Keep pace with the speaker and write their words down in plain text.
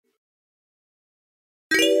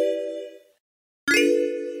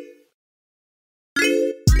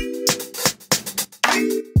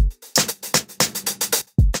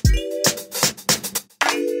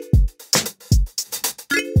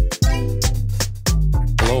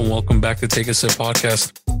welcome back to Take a Sip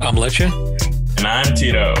Podcast. I'm Leche. And I'm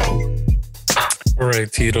Tito. All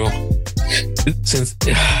right, Tito. Since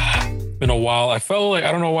it's been a while, I felt like,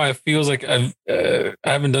 I don't know why it feels like I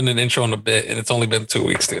haven't done an intro in a bit, and it's only been 2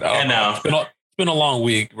 weeks, dude. I know. It's been a long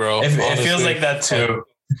week, bro. It feels like that too.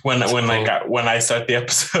 When I start the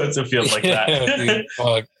episodes, it feels like that. Dude,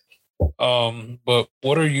 fuck. But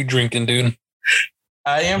what are you drinking, dude?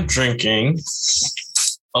 I am drinking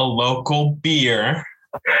a local beer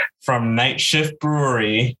from Night Shift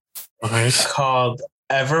Brewery. Nice. Called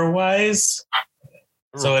Everwise.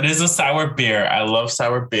 So it is a sour beer. I love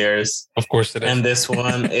sour beers. Of course it is. And this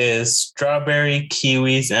one is strawberry,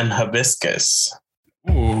 kiwis, and hibiscus.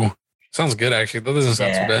 Ooh, sounds good, actually. That doesn't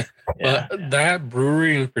sound too bad. Yeah. But that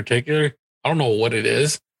brewery in particular, I don't know what it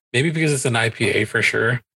is. Maybe because it's an IPA for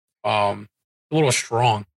sure. A little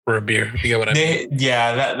strong for a beer. If you get what I mean?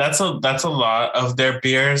 Yeah, that's a lot of their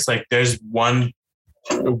beers. Like there's one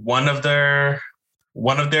of their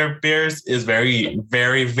beers is very,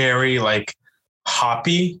 very, very like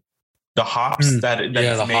hoppy. The hops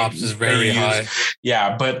the hops is very high.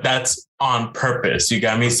 Yeah, but that's on purpose. You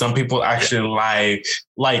got me. Some people actually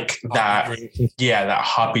like that. Yeah, that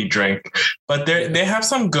hoppy drink. But they have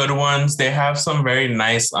some good ones. They have some very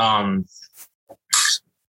nice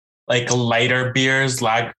like lighter beers,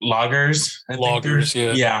 lagers. Lagers,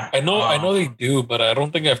 yeah. Yeah. I know they do, but I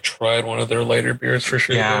don't think I've tried one of their lighter beers for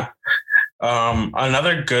sure. Yeah.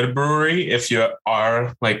 Another good brewery, if you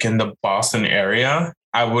are like in the Boston area,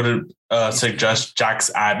 I would suggest Jack's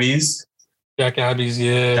Abbey's. Jack Abbey's,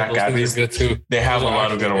 yeah. Jack Abbey's good too. They have a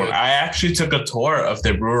lot of good ones. I actually took a tour of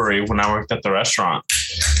their brewery when I worked at the restaurant.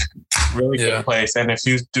 Really good place. And if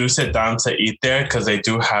you do sit down to eat there, because they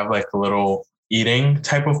do have like a little eating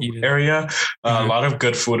type of area, a lot of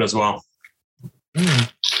good food as well.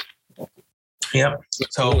 Yep.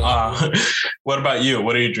 So what about you?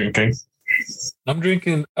 What are you drinking? I'm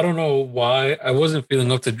drinking, I don't know why. I wasn't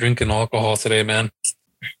feeling up to drinking alcohol today, man.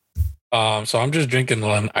 So I'm just drinking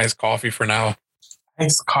an iced coffee for now.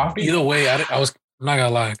 Iced coffee? Either way, I'm not gonna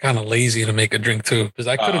lie, I'm kind of lazy to make a drink too, because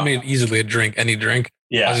I could have made easily a drink, any drink.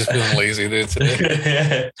 Yeah. I was just feeling lazy, dude,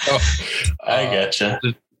 today. So, I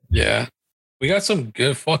getcha. Yeah. We got some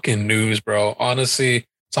good fucking news, bro. Honestly,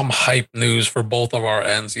 some hype news for both of our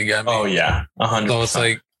ends. You got me? Oh, yeah. 100%. So it's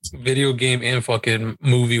like video game and fucking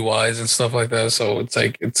movie wise and stuff like that. So it's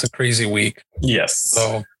like, it's a crazy week. Yes.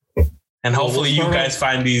 So, and hopefully you guys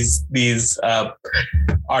find these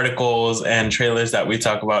articles and trailers that we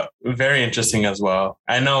talk about very interesting as well.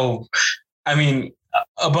 I mean,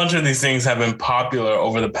 a bunch of these things have been popular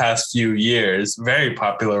over the past few years, very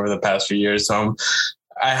popular over the past few years. So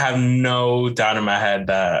I have no doubt in my head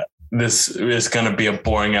that this is going to be a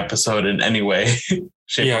boring episode in any way,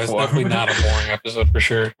 shape, or form. It's definitely not a boring episode for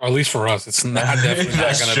sure. Or at least for us, it's definitely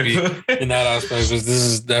not going to be in that aspect. Because this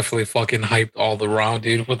is definitely fucking hyped all around,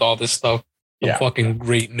 dude, with all this stuff. Some fucking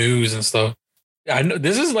great news and stuff. I know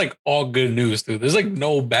this is like all good news, dude. There's like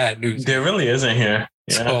no bad news. There really isn't here.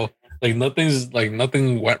 Yeah. So like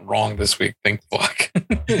nothing went wrong this week. Thank fuck.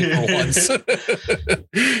 For once.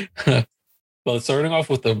 But starting off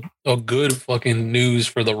with a good fucking news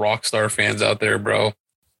for the Rockstar fans out there, bro.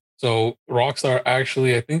 So Rockstar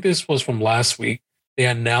actually, I think this was from last week, they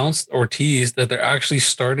announced or teased that they're actually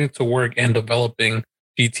starting to work and developing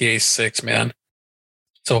GTA 6, man.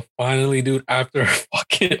 So finally, dude, after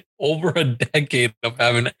fucking over a decade of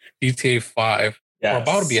having GTA 5, or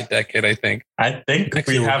about to be a decade, I think. I think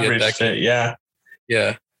we have reached it, yeah.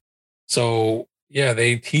 Yeah. So, yeah,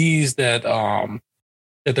 they teased that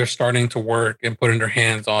that they're starting to work and putting their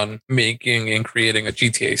hands on making and creating a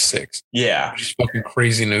GTA 6. Yeah. Which is fucking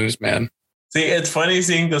crazy news, man. See, it's funny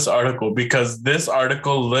seeing this article because this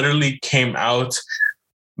article literally came out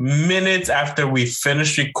minutes after we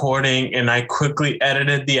finished recording and I quickly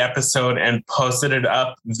edited the episode and posted it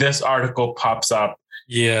up. This article pops up.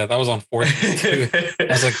 Yeah, that was unfortunate too. I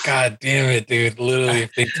was like, God damn it, dude. Literally,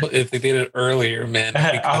 if they did it earlier, man.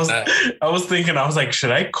 I was thinking, I was like,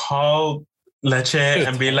 should I call Leche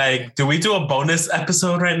and be like, do we do a bonus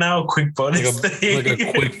episode right now? A quick bonus thing? Like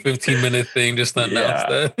a quick 15-minute thing, just to announce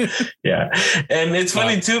that. Yeah. And it's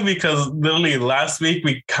funny too, because literally last week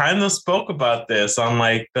we kind of spoke about this on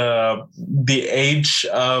like the age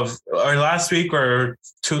of, or last week or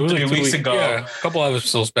 3 weeks ago. Yeah, a couple of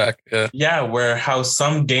episodes back. Yeah. Yeah, where how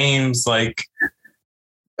some games like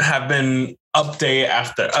have been update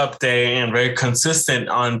after update and very consistent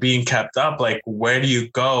on being kept up. Like, where do you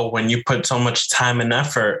go when you put so much time and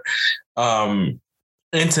effort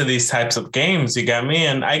into these types of games? You got me?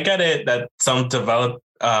 And I get it that some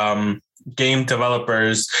game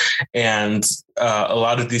developers and a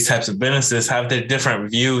lot of these types of businesses have their different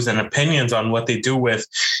views and opinions on what they do with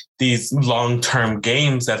these long-term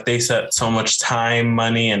games that they set so much time,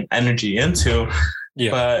 money, and energy into.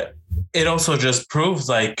 Yeah. But it also just proves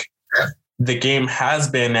like the game has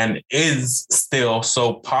been and is still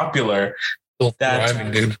so popular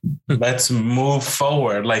that let's move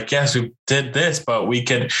forward. Like, yes, we did this, but we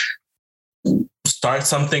could start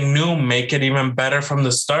something new, make it even better from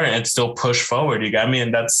the start, and still push forward. You got me?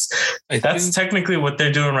 And that's technically what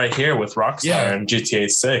they're doing right here with Rockstar and GTA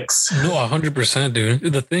 6. No, 100%, dude.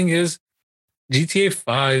 The thing is, GTA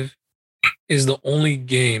 5 is the only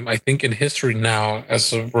game, I think, in history now,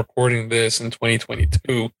 as of recording this in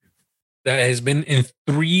 2022, that has been in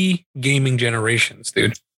 3 gaming generations,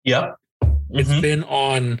 dude. Yep. It's been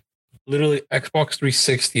on literally Xbox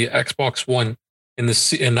 360, Xbox One, in the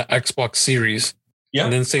Xbox Series. Yeah.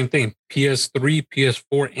 And then same thing, PS3,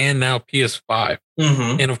 PS4, and now PS5.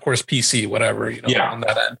 And of course, PC, whatever, on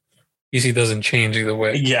that end. PC doesn't change either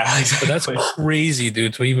way. Yeah, exactly. But that's crazy,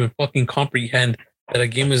 dude, to even fucking comprehend that a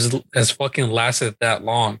game has fucking lasted that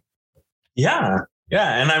long. Yeah.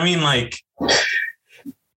 Yeah. And I mean, like,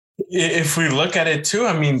 if we look at it too,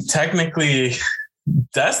 I mean, technically,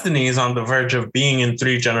 Destiny is on the verge of being in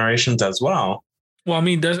 3 generations as well. Well, I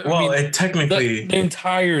mean, it technically the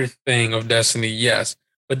entire thing of Destiny, yes,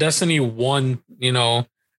 but Destiny 1, because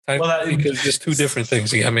just 2 different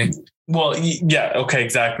things. You get me? Well, yeah, okay,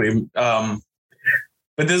 exactly. But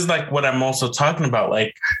this is like what I'm also talking about.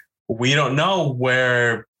 Like, we don't know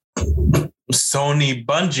where Sony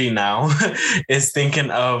Bungie now is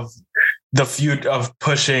thinking of the future of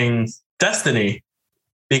pushing Destiny,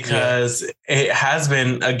 because it has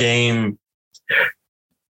been a game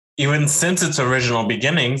even since its original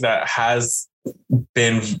beginnings that has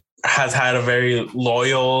had a very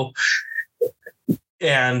loyal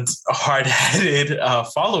and hard-headed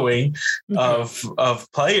following of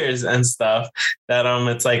players and stuff, that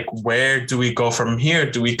it's like, where do we go from here?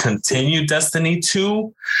 Do we continue Destiny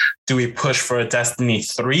 2? Do we push for a Destiny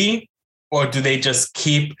 3? Or do they just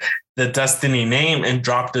keep the Destiny name and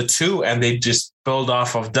drop the 2 and they just build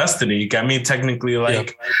off of Destiny? I mean, technically,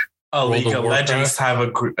 like a League of Legends have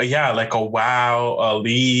like a WoW, a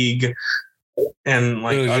League, and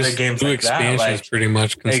like other games like that. Like, pretty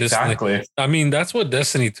much consistently. Exactly. I mean, that's what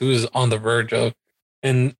Destiny 2 is on the verge of.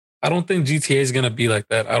 And I don't think GTA is going to be like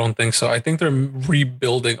that. I don't think so. I think they're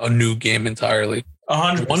rebuilding a new game entirely.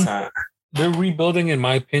 100%. They're rebuilding, in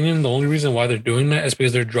my opinion. The only reason why they're doing that is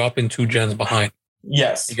because they're dropping 2 gens behind.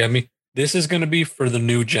 Yes. You get me? This is going to be for the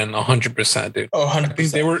new gen, 100%, dude.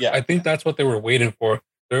 100%. I think that's what they were waiting for.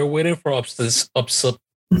 They were waiting for a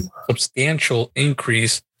substantial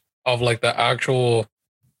increase of like the actual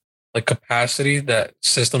like capacity that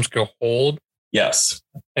systems could hold. Yes.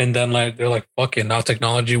 And then like they're like, fuck it, now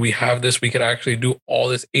technology, we have this. We could actually do all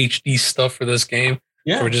this HD stuff for this game.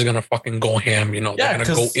 Yeah. So we're just gonna fucking go ham, they're gonna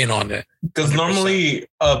go in on it. Because normally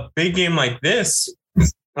a big game like this,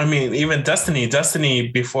 I mean, even Destiny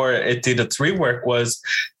before it did its rework was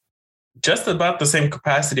just about the same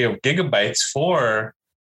capacity of gigabytes for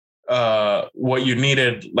what you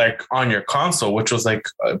needed like on your console, which was like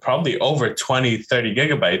probably over 20-30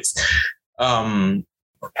 gigabytes,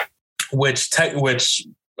 which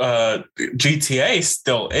GTA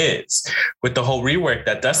still is. With the whole rework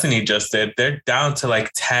that Destiny just did, they're down to like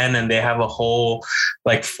 10, and they have a whole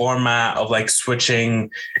like format of like switching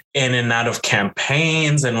in and out of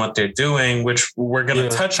campaigns and what they're doing, which we're going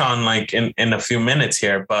to touch on like in a few minutes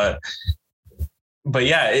here. But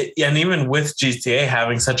yeah, and even with GTA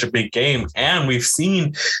having such a big game, and we've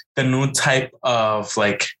seen the new type of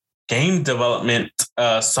like game development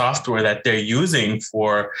software that they're using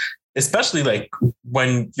for, especially like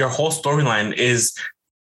when your whole storyline is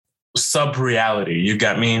sub-reality. You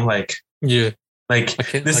got me? Like, yeah. Like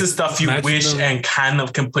this is stuff you wish and kind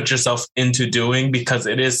of can put yourself into doing, because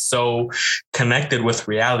it is so connected with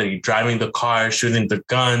reality. Driving the car, shooting the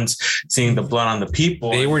guns, seeing the blood on the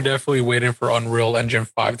people. They were definitely waiting for Unreal Engine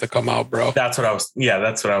 5 to come out, bro. That's what I was. Yeah,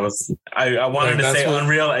 that's what I was. I wanted to say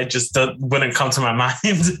Unreal. It just wouldn't come to my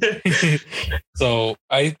mind. So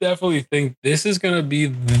I definitely think this is going to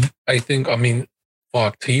be, to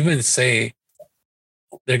even say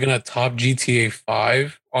they're going to top GTA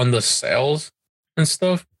 5 on the sales and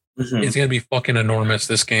stuff, it's gonna be fucking enormous,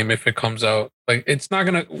 this game, if it comes out. Like, it's not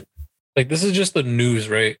gonna, like, this is just the news,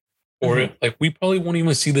 right? Or like, we probably won't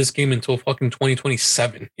even see this game until fucking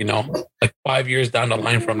 2027, like 5 years down the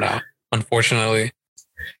line from now, unfortunately,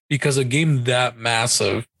 because a game that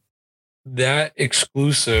massive, that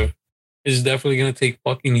exclusive, is definitely gonna take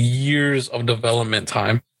fucking years of development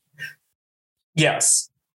time. Yes.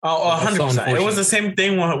 Oh, 100%. It was the same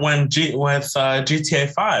thing with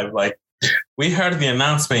GTA 5. Like, we heard the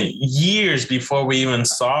announcement years before we even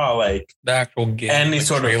saw like the actual game, any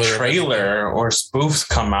sort of trailer or spoofs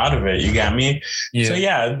come out of it. You got me? Yeah. So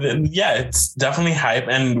yeah, it's definitely hype.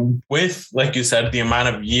 And with, like you said, the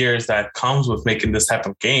amount of years that comes with making this type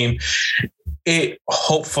of game, it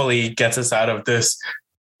hopefully gets us out of this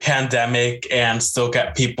pandemic and still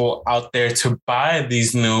get people out there to buy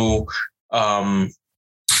these new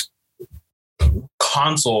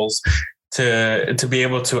consoles to be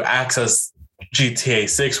able to access GTA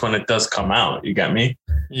 6 when it does come out. You got me?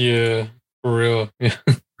 Yeah, for real. Yeah.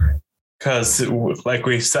 Because like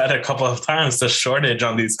we said a couple of times, the shortage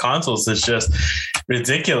on these consoles is just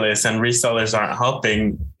ridiculous, and resellers aren't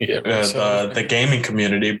helping the gaming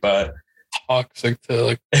community. But toxic to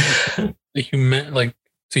like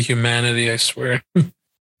to humanity, I swear.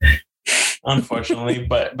 Unfortunately,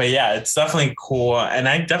 but yeah, it's definitely cool, and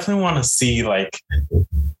I definitely want to see like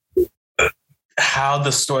how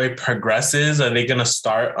the story progresses. Are they going to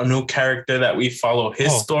start a new character that we follow his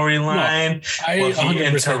storyline? No, will he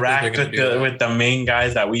interact with the main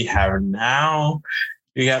guys that we have now?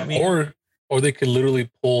 You got me? Or they could literally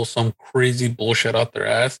pull some crazy bullshit out their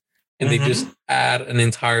ass and they just add an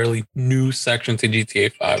entirely new section to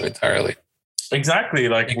GTA 5 entirely. Exactly.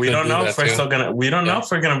 Like, we don't know if we're still gonna. We don't know if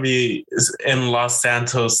we're gonna be in Los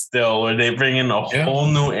Santos still, or they bring in a whole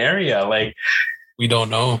new area. Like, we don't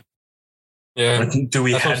know. Yeah. Do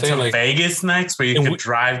we head to Vegas next, where you could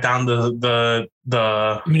drive down the?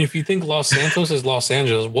 I mean, if you think Los Santos is Los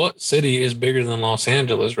Angeles, what city is bigger than Los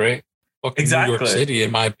Angeles, right? Fucking exactly. New York City,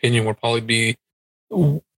 in my opinion, would probably be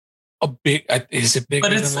a big. Is it bigger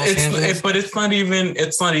than Los Angeles? But it's not even.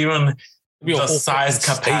 It's not even the size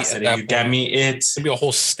capacity. You get me? It's be a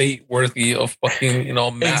whole state worthy of fucking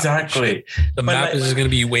map. Exactly. The map is going to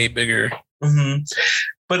be way bigger. Mm-hmm.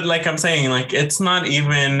 But like I'm saying, like it's not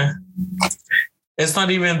even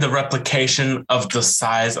the replication of the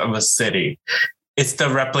size of a city. It's the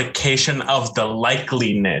replication of the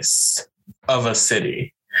likeliness of a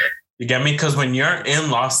city. You get me? Because when you're in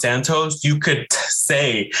Los Santos, you could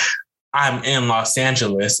say, I'm in Los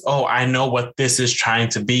Angeles. Oh, I know what this is trying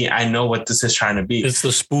to be. I know what this is trying to be. It's the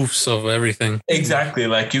spoofs of everything. Exactly.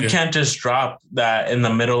 Like you can't just drop that in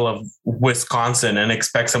the middle of Wisconsin and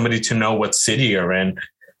expect somebody to know what city you're in.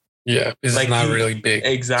 Yeah, it's like not really big.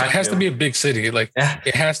 Exactly. So it has to be a big city. Like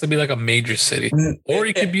it has to be like a major city, or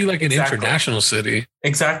it could be like an international city.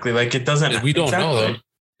 Exactly. Like it doesn't. We don't know though.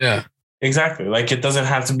 Yeah. Exactly. Like it doesn't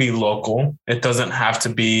have to be local. It doesn't have to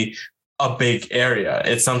be a big area.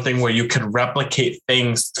 It's something where you could replicate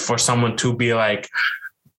things for someone to be like,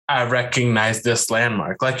 I recognize this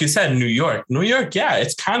landmark. Like you said, New York. Yeah,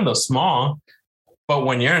 it's kind of small, but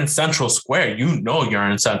when you're in Central Square, you know you're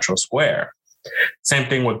in Central Square. Same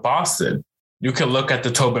thing with Boston. You could look at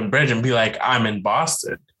the Tobin Bridge and be like, I'm in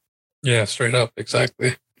Boston. Yeah, straight up.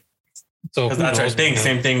 Exactly. So that's our thing.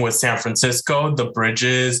 Same thing with San Francisco, the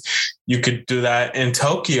bridges. You could do that in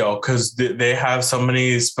Tokyo because they have so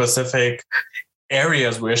many specific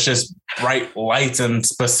areas where it's just bright lights and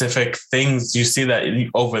specific things. You see that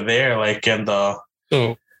over there, like in the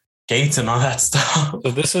gates and all that stuff.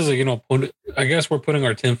 So this is, I guess we're putting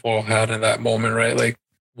our tinfoil hat in that moment, right? Like,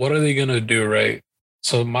 what are they going to do, right?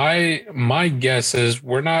 So my guess is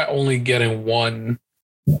we're not only getting one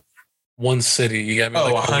city. You get me?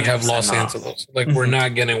 Like we have Los Angeles. Like we're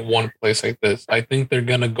not getting one place like this. I think they're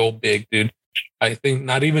going to go big, dude. I think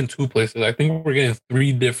not even two places. I think we're getting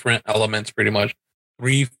 3 different elements pretty much.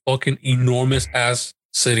 3 fucking enormous ass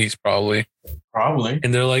cities probably.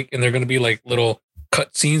 And they're going to be like little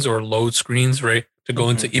cut scenes or load screens, right? To go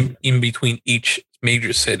into in between each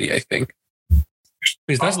major city, I think.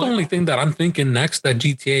 Because that's the only thing that I'm thinking next that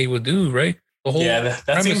GTA would do, right? The whole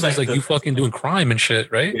that seems like you fucking doing crime and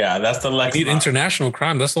shit, right? Yeah, that's the next. You need international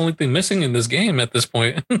crime. That's the only thing missing in this game at this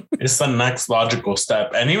point. It's the next logical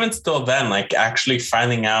step, and even still, then like actually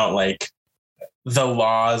finding out like the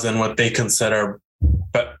laws and what they consider,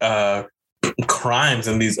 crimes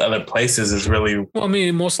in these other places is really. Well, I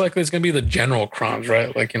mean, most likely it's gonna be the general crimes,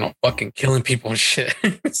 right? Like fucking killing people and shit.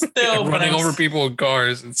 Still, running over people with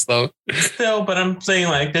cars and stuff. Still, but I'm saying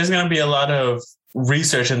like there's gonna be a lot of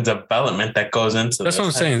research and development that goes into that's what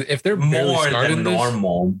I'm saying. If they're more than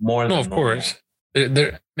normal, of course.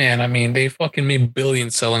 They're man, I mean, they fucking made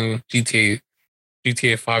billions selling GTA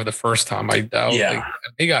 5 the first time. I doubt. Yeah. Like,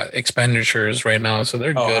 they got expenditures right now, so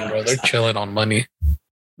they're good, 100%. Bro. They're chilling on money.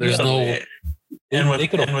 There's they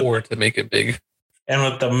could afford to make it big. And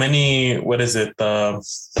with the many, the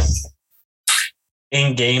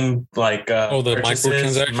in-game like the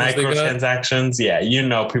microtransactions.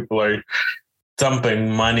 Yeah, people are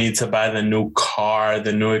dumping money to buy the new car,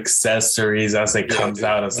 the new accessories as it comes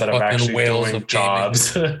out instead of actually doing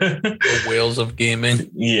jobs. The whales of gaming.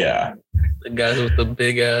 Yeah. The guys with the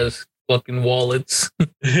big ass fucking wallets.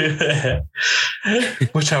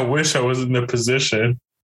 Which I wish I was in the position.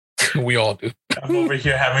 We all do. I'm over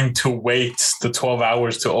here having to wait the 12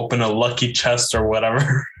 hours to open a lucky chest or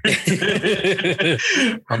whatever.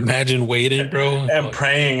 Imagine waiting, bro. And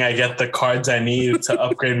praying I get the cards I need to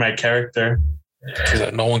upgrade my character.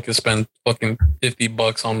 That no one can spend fucking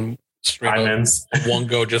 $50 on straight diamonds up one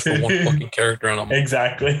go just for one fucking character. And I'm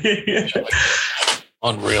exactly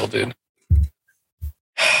unreal, dude.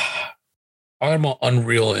 I'm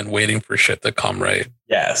unreal and waiting for shit to come, right?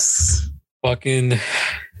 Yes. Fucking,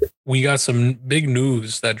 we got some big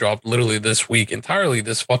news that dropped literally this week, entirely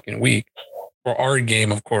this fucking week. For our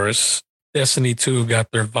game, of course, Destiny 2 got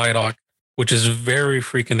their Vidoc, which is very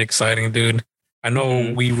freaking exciting, dude. I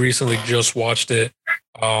know we recently just watched it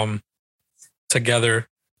together.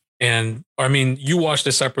 And I mean, you watched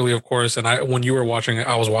it separately, of course. And when you were watching it,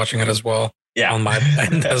 I was watching it as well. Yeah. On my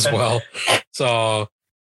end as well. So,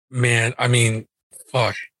 man, I mean,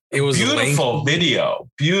 fuck. It was beautiful video.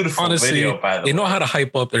 Beautiful honestly, video, by the way. They know how to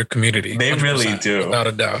hype up their community. They really do. Without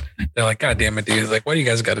a doubt. They're like, God damn it, dude. It's like, why do you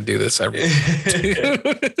guys got to do this every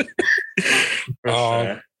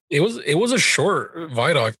sure. It was a short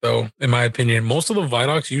Vidoc, though, in my opinion. Most of the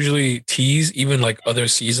Vidocs usually tease even like other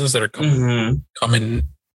seasons that are coming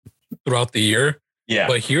throughout the year. Yeah.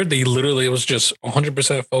 But here, it was just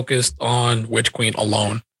 100% focused on Witch Queen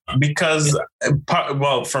alone. Because,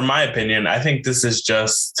 well, from my opinion, I think this is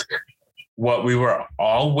just what we were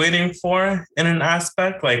all waiting for in an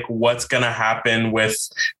aspect, like what's going to happen with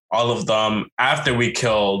all of them after we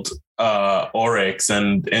killed Oryx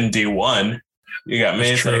and in D1. You got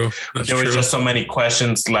me. There were just so many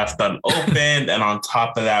questions left unopened. And on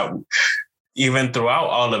top of that, even throughout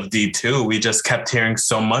all of D2, we just kept hearing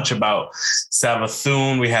so much about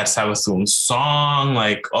Savathun. We had Savathun's song,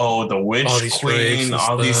 like, oh, the Witch Queen,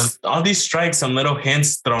 all these strikes and little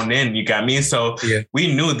hints thrown in. You got me? So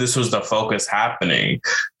we knew this was the focus happening.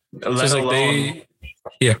 Let alone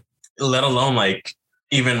like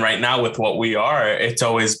even right now with what we are, it's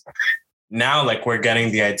always now like we're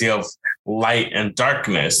getting the idea of light and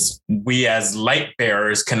darkness. We as light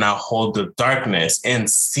bearers can now hold the darkness, and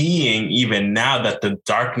seeing even now that the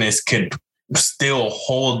darkness could still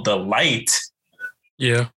hold the light.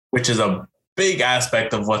 Yeah. Which is a big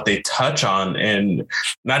aspect of what they touch on, and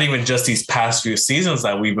not even just these past few seasons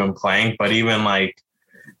that we've been playing, but even like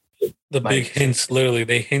the big hints. Literally,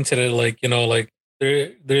 they hinted at like, you know, like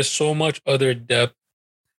there's so much other depth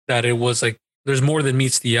that it was like there's more than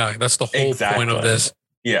meets the eye. That's the whole point of this.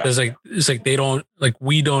 Yeah. It's like they don't, like,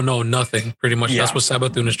 we don't know nothing pretty much. Yeah. That's what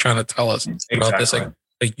Savathun is trying to tell us about this.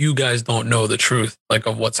 Like you guys don't know the truth, like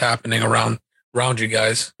of what's happening around you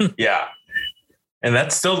guys. Yeah. And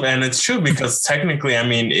that's still, and it's true because technically, I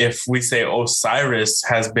mean, if we say Osiris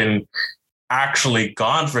has been actually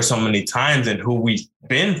gone for so many times, and who we've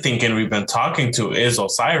been thinking we've been talking to is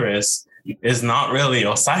Osiris, is not really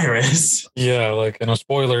Osiris. Yeah, like, you know,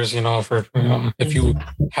 spoilers, you know, for if you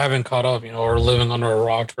haven't caught up, you know, or living under a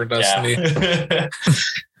rock for Destiny. Yeah.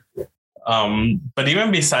 But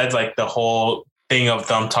even besides like the whole thing of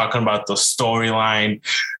them talking about the storyline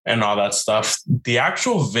and all that stuff, the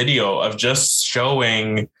actual video of just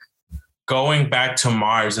showing going back to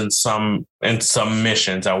Mars in some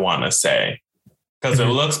missions, I want to say. Because it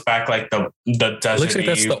looks back like the desert. It looks like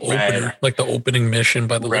that's the opener, like the opening mission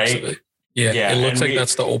by the looks of it. Yeah, it looks like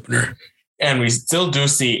that's the opener. And we still do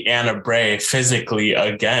see Anna Bray physically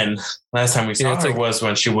again. Last time we saw her was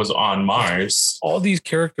when she was on Mars. All these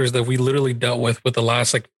characters that we literally dealt with the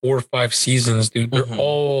last like 4 or 5 seasons, dude, they're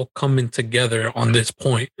all coming together on this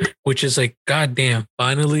point, which is like, goddamn,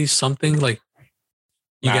 finally something like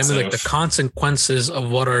you get me, like the consequences of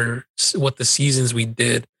what the seasons we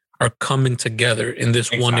did are coming together in this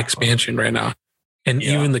one expansion right now. And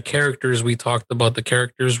even the characters we talked about, the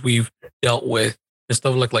characters we've dealt with and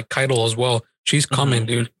stuff like Keitel as well. She's coming,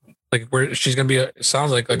 dude. Like she's going to be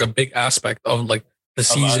sounds like a big aspect of like the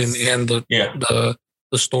season and the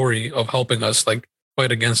story of helping us like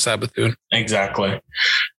fight against Savathun. Exactly.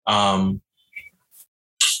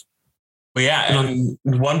 But yeah, and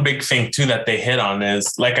one big thing too that they hit on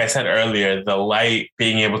is, like I said earlier, the light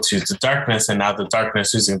being able to use the darkness, and now the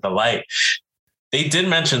darkness using the light. They did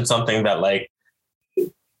mention something that like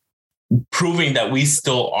proving that we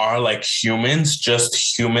still are like humans,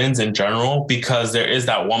 just humans in general, because there is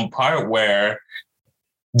that one part where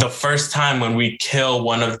the first time when we kill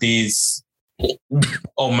one of these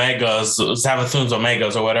Omegas, Savathun's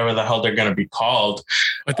Omegas, or whatever the hell they're going to be called.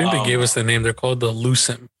 I think they gave us the name. They're called the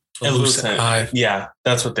Lucent. The Lucent Hive. Yeah,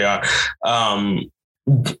 that's what they are.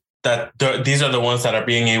 These are the ones that are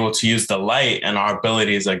being able to use the light and our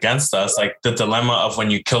abilities against us. Like the dilemma of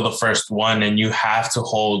when you kill the first one and you have to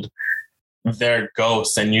hold their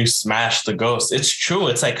ghost and you smash the ghost. It's true.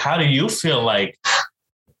 It's like, how do you feel like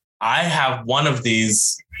I have one of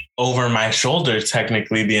these over my shoulder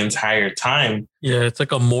technically the entire time? Yeah, it's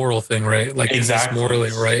like a moral thing, right? Like, exactly. Is this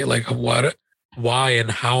morally right? Like, what, why,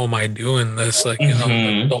 and how am I doing this? Like, you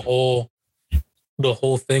know, the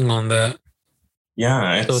whole thing on that.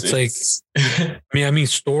 Yeah, so it's like, I mean,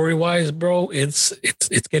 story wise, bro, it's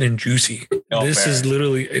getting juicy. This is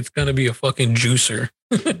literally, it's gonna be a fucking juicer,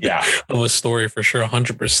 of a story for sure,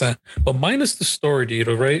 100%. But minus the story, dude,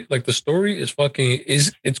 right? Like the story is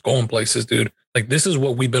it's going places, dude. Like this is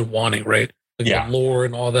what we've been wanting, right? Like the lore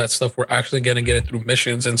and all that stuff. We're actually gonna get it through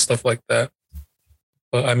missions and stuff like that.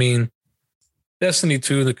 But I mean, Destiny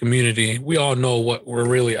 2, the community, we all know what we're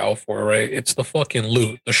really out for, right? It's the fucking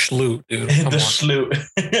loot, the schloot, dude. The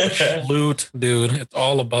schloot, dude. It's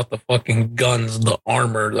all about the fucking guns, the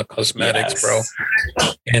armor, the cosmetics, bro.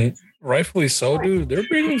 And rightfully so, dude. They're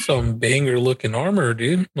bringing some banger looking armor,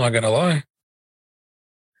 dude. Not gonna lie.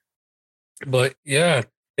 But yeah,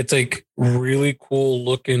 it's like really cool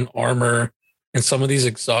looking armor. And some of these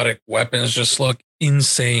exotic weapons just look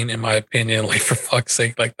insane, in my opinion. Like, for fuck's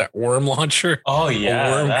sake, like that worm launcher. Oh,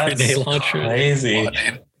 yeah. That's grenade launcher. Crazy.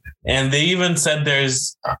 And they even said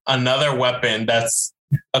there's another weapon that's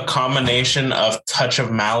a combination of Touch of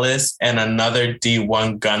Malice and another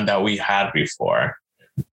D1 gun that we had before.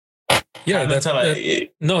 Yeah, that's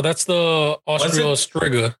the Austria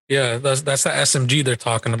Striga. Yeah, that's the SMG they're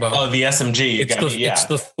talking about. Oh, the SMG. It's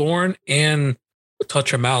the Thorn and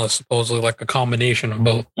Touch of Malice, supposedly, like a combination of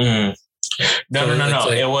both. No.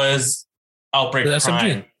 Like, it was Outbreak Prime.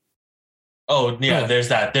 SMG. Oh, yeah, there's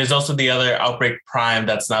that. There's also the other Outbreak Prime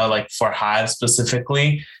that's now like for Hive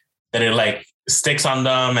specifically, that it like sticks on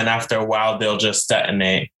them, and after a while they'll just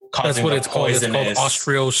detonate. That's what it's called. It's called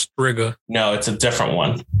Austria Striga. No, it's a different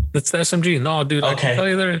one. It's the SMG. No, dude, I can tell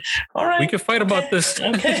you there. All right. We can fight about this.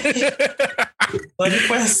 Okay.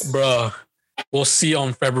 Bro. We'll see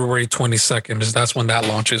on February 22nd, because that's when that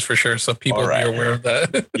launches for sure. So people be aware of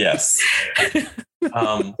that. Yes.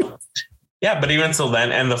 Yeah, but even till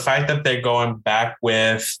then, and the fact that they're going back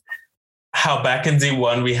with how back in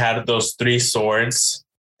Z1 we had those 3 swords,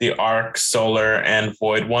 the Arc, Solar, and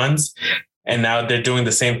Void ones. And now they're doing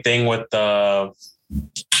the same thing with the,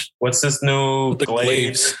 what's this new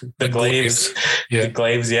glaives? The glaives. Yeah. The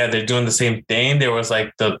glaives. Yeah, they're doing the same thing. There was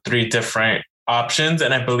like the 3 different options,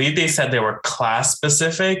 and I believe they said they were class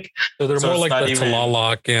specific. So they're more like the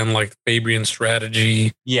Talalak and like Fabian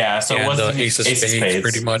strategy. Yeah, so it was the Ace of Spades,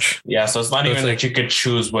 pretty much. Yeah, so it's not even that you could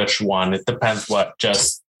choose which one. It depends what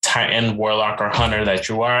just Titan, Warlock, or Hunter that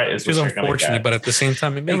you are. It's unfortunate, but at the same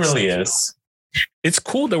time, it really is. It's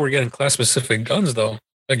cool that we're getting class specific guns, though.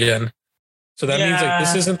 Again, so that means like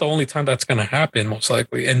this isn't the only time that's going to happen, most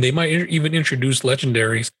likely, and they might even introduce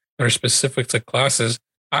legendaries that are specific to classes.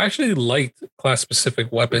 I actually liked class-specific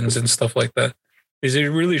weapons and stuff like that, because it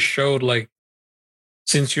really showed, like,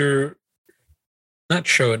 since you're not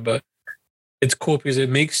showed, but it's cool because it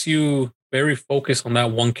makes you very focused on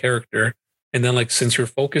that one character. And then, like, since you're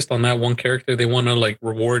focused on that one character, they want to, like,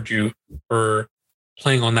 reward you for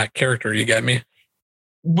playing on that character. You get me?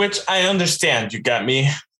 Which I understand. You got me.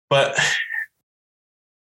 But,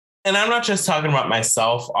 and I'm not just talking about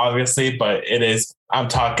myself, obviously, but I'm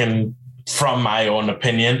talking from my own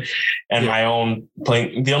opinion and my own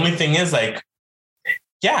playing. The only thing is, like,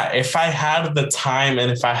 if I had the time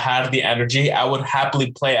and if I had the energy, I would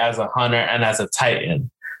happily play as a Hunter and as a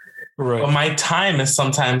Titan. Right. But my time is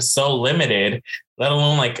sometimes so limited, let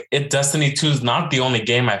alone like Destiny 2 is not the only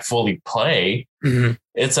game I fully play. Mm-hmm.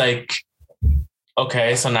 It's like,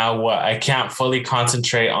 okay, so now what? I can't fully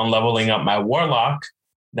concentrate on leveling up my Warlock.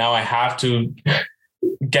 Now I have to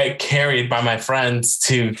get carried by my friends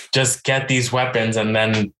to just get these weapons and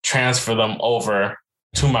then transfer them over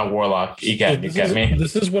to my Warlock. You get me?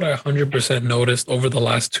 This is what I 100% noticed over the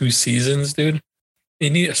last 2 seasons, dude.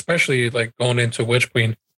 Especially like going into Witch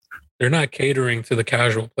Queen, they're not catering to the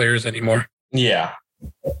casual players anymore. Yeah.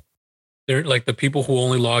 They're like the people who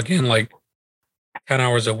only log in like 10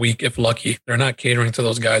 hours a week, if lucky. They're not catering to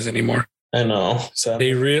those guys anymore. I know.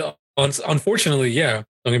 Unfortunately, yeah.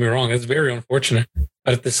 Don't get me wrong. It's very unfortunate.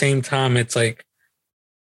 But at the same time, it's like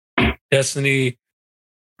Destiny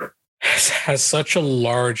has such a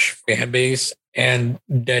large fan base and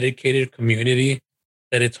dedicated community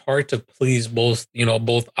that it's hard to please both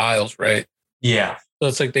aisles, right? Yeah. So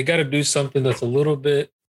it's like they got to do something that's a little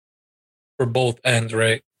bit for both ends,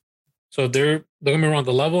 right? So don't get me wrong,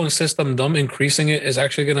 the leveling system, them increasing it is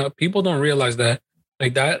actually gonna. People don't realize that,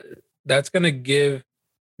 like that's gonna give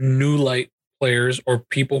new light players or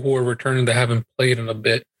people who are returning that haven't played in a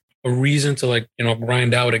bit a reason to like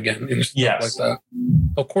grind out again and stuff like that.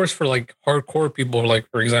 Of course, for like hardcore people, like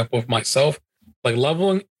for example, of myself, like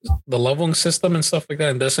the leveling system and stuff like that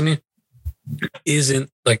in Destiny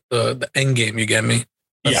isn't like the end game. You get me?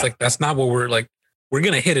 That's like that's not what we're like. We're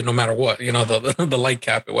gonna hit it no matter what, the light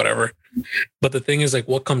cap or whatever. But the thing is, like,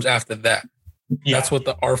 what comes after that? Yeah. That's what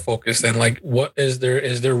our focus and like, what is there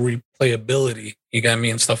replayability? You got me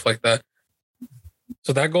and stuff like that.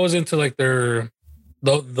 So that goes into like them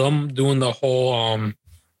doing the whole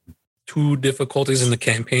 2 difficulties in the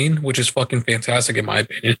campaign, which is fucking fantastic in my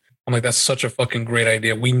opinion. I'm like, that's such a fucking great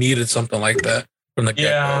idea. We needed something like that from the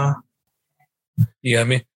get-go. You got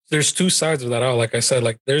me? There's 2 sides of that out. Like I said,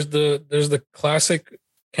 like there's the classic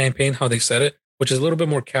campaign, how they said it, which is a little bit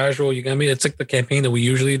more casual. You got me? It's like the campaign that we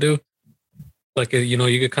usually do. Like,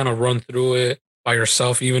 you could kind of run through it by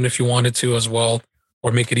yourself, even if you wanted to as well,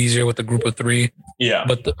 or make it easier with a group of 3. Yeah.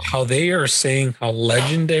 But how they are saying how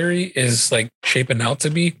legendary is like shaping out to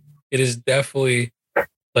be, it is definitely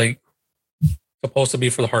like supposed to be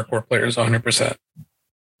for the hardcore players 100%.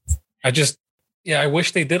 I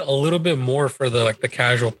wish they did a little bit more for the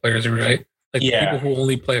casual players, right? Like the people who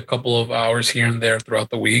only play a couple of hours here and there throughout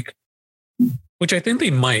the week, which I think they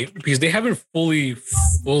might, because they haven't fully,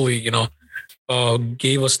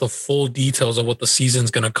 gave us the full details of what the season's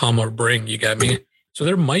going to come or bring. You get me? So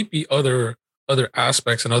there might be other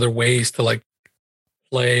aspects and other ways to like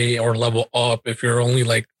play or level up if you're only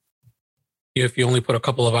like, if you only put a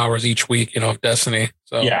couple of hours each week, of Destiny.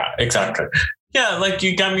 So yeah, exactly. Yeah, like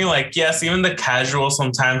you got me like, yes, even the casual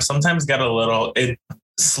sometimes get a little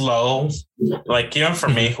slow. Like even for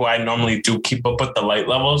me, who I normally do keep up with the light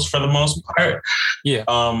levels for the most part. Yeah.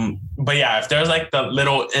 But yeah, if there's like the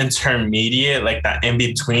little intermediate, like that in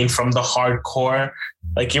between from the hardcore,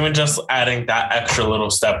 like even just adding that extra little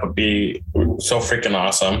step would be so freaking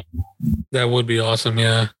awesome. That would be awesome.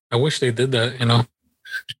 Yeah. I wish they did that,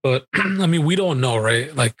 but I mean, we don't know,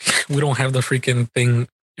 right? Like we don't have the freaking thing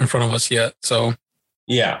in front of us yet. So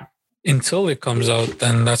yeah, until it comes out,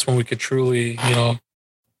 then that's when we could truly,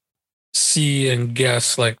 see and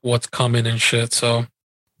guess like what's coming and shit. So,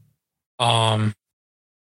 but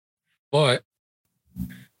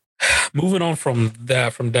moving on from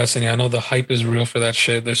Destiny, I know the hype is real for that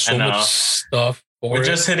shit. There's so much stuff. We're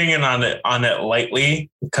just hitting in on it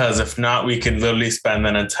lightly, because if not, we could literally spend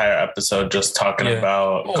an entire episode just talking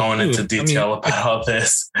about going into detail about all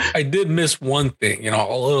this. I did miss one thing, a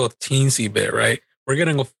little teensy bit, right? We're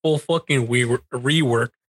getting a full fucking rework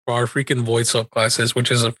for our freaking void subclasses,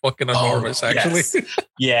 which is a fucking enormous, actually. Yes.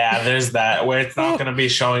 Yeah, there's that where it's not going to be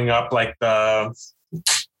showing up like the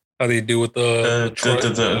how they do with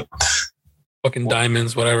the fucking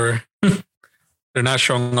diamonds, whatever. They're not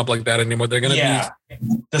showing up like that anymore. They're gonna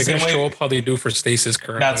show up how they do for Stasis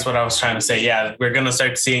currently. That's what I was trying to say. Yeah, we're gonna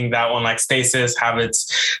start seeing that one, like Stasis have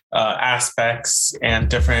its aspects and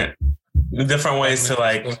different ways to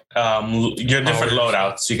like your different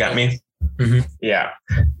loadouts. You got me? Mm-hmm. Yeah.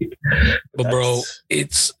 But bro,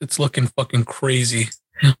 it's looking fucking crazy.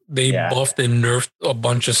 They buffed and nerfed a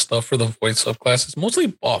bunch of stuff for the void subclasses, mostly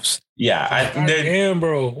buffs. Yeah, damn,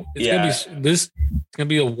 bro. It's gonna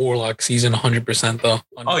be a warlock season, 100% though.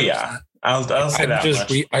 100%. Oh yeah, I'll say that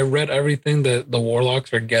much. I read everything that the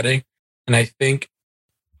warlocks are getting, and I think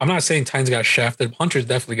I'm not saying Titans got shafted. Hunters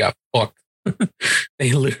definitely got fucked.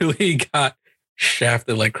 They literally got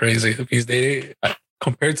shafted like crazy because they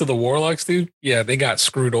compared to the warlocks, dude. Yeah, they got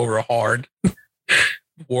screwed over hard.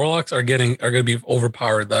 Warlocks are gonna be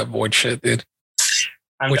overpowered, that void shit, dude.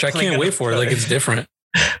 Which I can't wait for. Like it's different.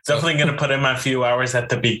 Definitely going to put in my few hours at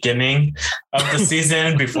the beginning of the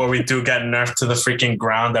season before we do get nerfed to the freaking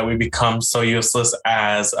ground that we become so useless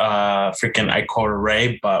as freaking Ikora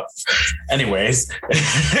Ray. But anyways,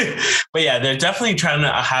 but yeah, they're definitely trying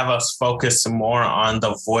to have us focus more on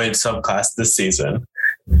the void subclass this season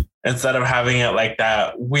instead of having it like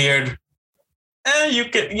that weird. You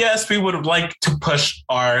could, yes, we would like to push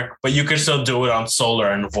Arc, but you could still do it on Solar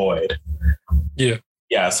and Void. Yeah.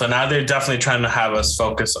 Yeah, so now they're definitely trying to have us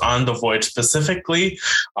focus on the Void specifically,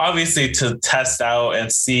 obviously to test out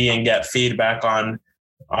and see and get feedback on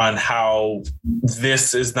how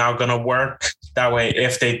this is now going to work. That way,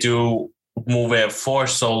 if they do move it for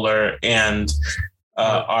Solar and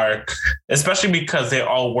Arc, especially because they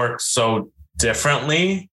all work so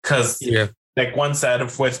differently, because like one said,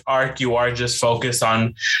 with Arc, you are just focused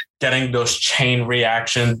on getting those chain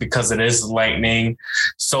reactions because it is lightning.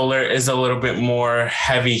 Solar is a little bit more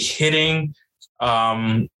heavy hitting.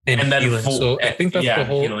 And then so I think that's the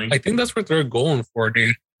whole healing. I think that's what they're going for,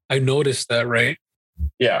 dude. I noticed that, right?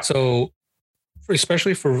 Yeah. So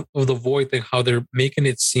especially for the Void thing, how they're making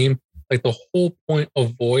it seem like the whole point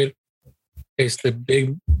of Void is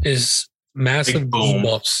massive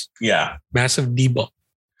debuffs. Yeah. Massive debuff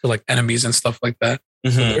to like enemies and stuff like that.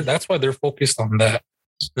 Mm-hmm. So that's why they're focused on that.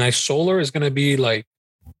 And Solar is going to be like,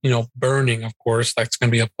 burning, of course. That's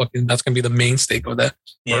going to be the main stake of that.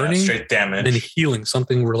 Yeah, burning, straight damage. And then healing,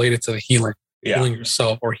 something related to the healing. Yeah. Healing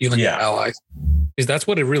yourself or healing your allies. Because that's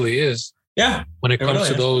what it really is. Yeah. When it comes really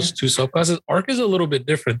to those two subclasses. Arc is a little bit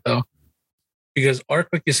different though. Because Arc,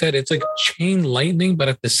 like you said, it's like chain lightning, but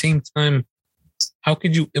at the same time, how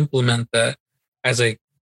could you implement that as like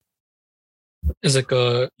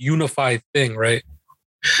a unified thing, right?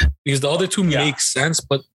 Because the other two make sense,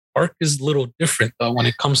 but Arc is a little different though when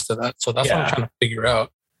it comes to that. So that's what I'm trying to figure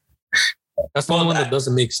out. That's the only one that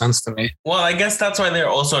doesn't make sense to me. Well, I guess that's why they're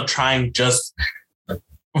also trying just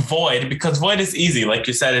Void, because Void is easy. Like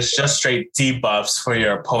you said, it's just straight debuffs for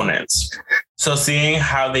your opponents. So seeing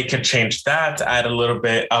how they could change that to add a little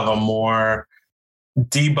bit of a more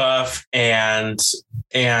debuff and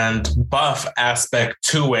buff aspect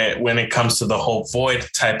to it when it comes to the whole Void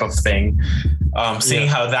type of thing. Seeing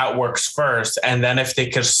how that works first, and then if they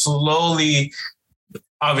could slowly,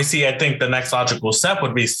 obviously, I think the next logical step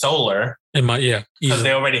would be Solar. It might, because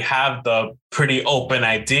they already have the pretty open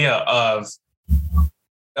idea of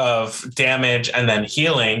damage and then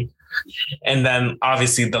healing, and then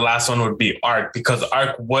obviously the last one would be Arc, because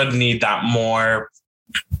Arc would need that more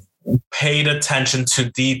paid attention to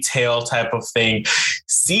detail type of thing,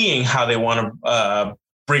 seeing how they want to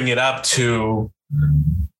bring it up to,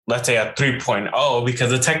 let's say, a 3.0,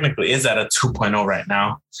 because it technically is at a 2.0 right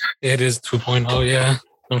now. It is 2.0, yeah,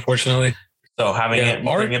 unfortunately. So having it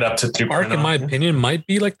bring it up to 3.0. Arc, in my opinion, might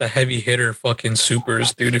be like the heavy hitter fucking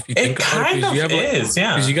supers, dude. If you think about it,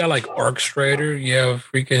 because you got like Arc Strider, you have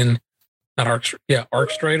freaking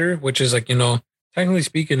Arc Strider, which is like, technically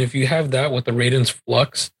speaking, if you have that with the Radiant's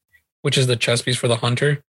Flux, which is the chest piece for the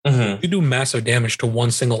Hunter, you do massive damage to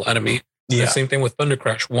one single enemy. Yeah. The same thing with Thunder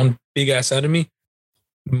Crash, one big ass enemy,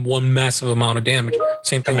 one massive amount of damage.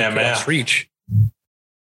 Same thing with Chaos Reach.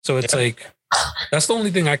 So it's like, that's the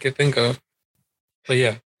only thing I could think of. But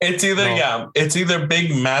it's either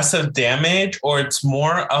big massive damage, or it's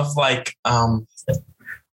more of like of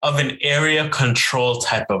an area control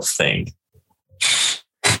type of thing.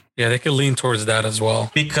 Yeah, they could lean towards that as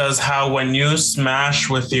well. Because how when you smash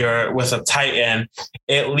with a Titan,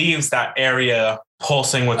 it leaves that area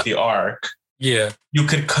pulsing with the Arc. Yeah. You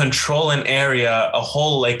could control an area, a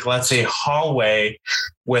whole, like, let's say, hallway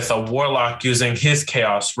with a Warlock using his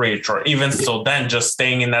Chaos Reach, or even so then just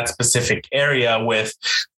staying in that specific area with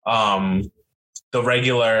the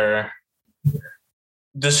regular.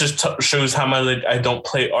 This just shows how much I don't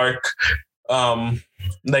play Arc.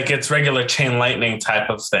 Like it's regular chain lightning type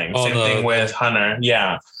of thing. Same thing with Hunter.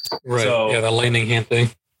 Yeah. Right. So, the lightning hand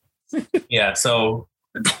thing. Yeah. So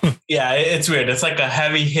it's weird. It's like a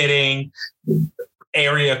heavy hitting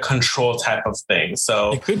area control type of thing.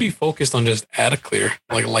 So it could be focused on just Ad Clear,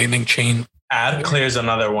 like lightning chain. Ad Clear is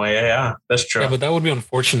another one. Yeah, that's true. Yeah, but that would be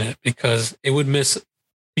unfortunate because it would miss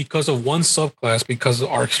because of one subclass, because of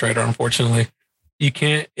Arc Strider, unfortunately. You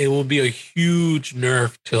can't, it will be a huge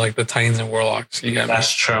nerf to like the Titans and Warlocks.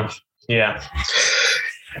 That's true. Yeah.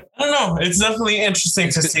 I don't know. It's definitely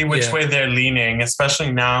interesting to see which way they're leaning,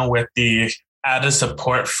 especially now with the added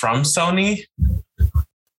support from Sony.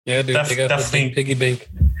 Yeah, dude, they got definitely the piggy bank.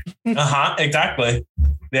 Exactly.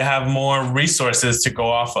 They have more resources to go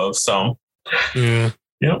off of. So, yeah.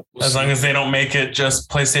 Yep. As long as they don't make it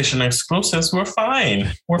just PlayStation exclusives, we're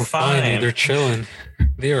fine. We're fine. Dude. They're chilling.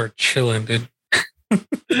 They are chilling, dude.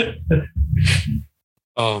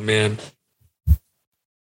 Oh man,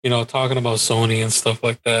 talking about Sony and stuff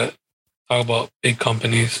like that, talk about big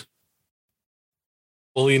companies.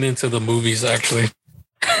 We'll lean into the movies actually.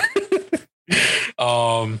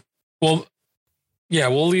 We'll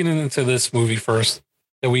lean into this movie first.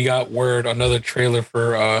 That we got another trailer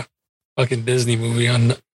for fucking Disney movie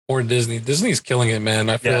on more Disney. Disney's killing it, man.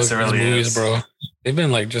 I feel like these movies, bro. They've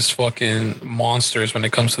been like just fucking monsters when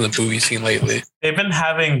it comes to the movie scene lately. They've been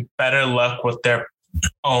having better luck with their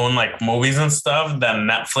own like movies and stuff than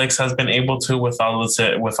Netflix has been able to with all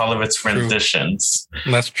of its renditions.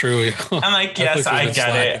 That's true. Yeah. And like, yes, I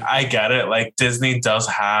get it. Like Disney does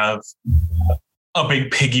have a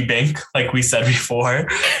big piggy bank, like we said before.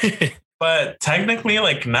 But technically,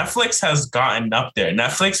 like Netflix has gotten up there.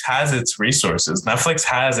 Netflix has its resources. Netflix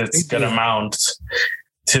has its good amount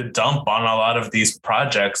to dump on a lot of these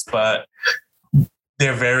projects, but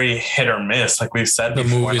they're very hit or miss, like we've said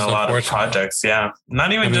before in a lot of projects. Yeah,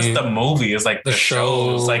 not even just the movies, like the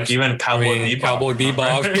shows, like even Cowboy Bebop. Cowboy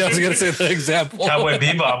Bebop. Yeah, I was gonna say the example. Cowboy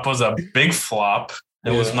Bebop was a big flop.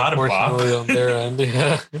 It was not a bop. On their end,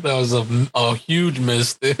 yeah, that was a huge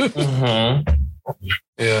miss, dude. Mm-hmm.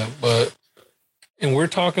 Yeah, and we're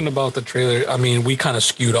talking about the trailer. I mean, we kind of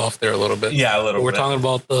skewed off there a little bit. Yeah, a little bit. We're talking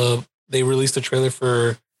about they released a trailer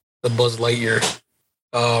for the Buzz Lightyear.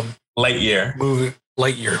 Lightyear movie.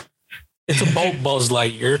 Lightyear. It's about Buzz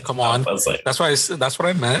Lightyear. Come on. That's what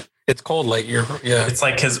I meant. It's called Lightyear. Yeah. It's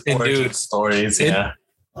like his origin stories. Yeah.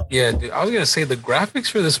 Yeah, dude. I was gonna say the graphics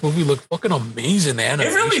for this movie look fucking amazing. The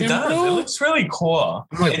animation, it really does. Bro. It looks really cool.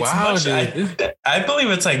 I'm like, wow, dude. I believe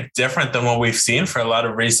it's like different than what we've seen for a lot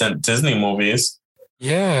of recent Disney movies.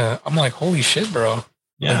 Yeah. I'm like, holy shit, bro.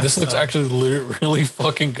 Yeah. Like, this looks actually really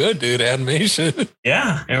fucking good, dude. Animation.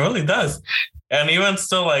 Yeah, it really does. And even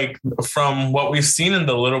still, like, from what we've seen in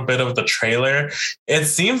the little bit of the trailer, it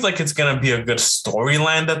seems like it's going to be a good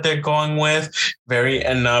storyline that they're going with. Very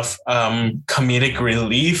enough comedic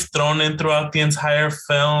relief thrown in throughout the entire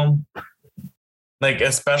film. Like,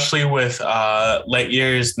 especially with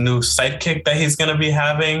Lightyear's new sidekick that he's going to be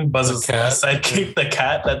having. Buzz's sidekick, the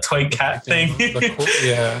cat, that toy cat thing.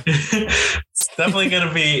 Yeah. It's definitely going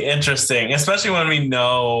to be interesting, especially when we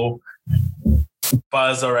know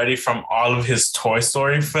Buzz already from all of his Toy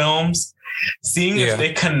Story films. Seeing if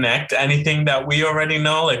they connect anything that we already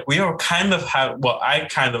know, like I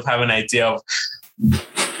kind of have an idea of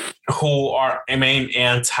who our main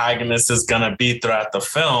antagonist is gonna be throughout the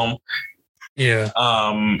film. Yeah.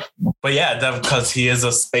 But yeah, because he is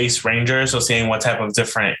a space ranger, so seeing what type of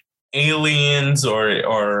different aliens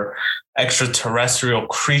or extraterrestrial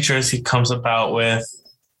creatures he comes about with,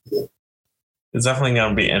 it's definitely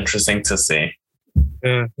gonna be interesting to see.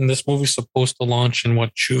 Yeah, and this movie's supposed to launch in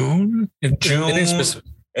what, June? June.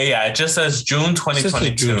 Yeah, it just says June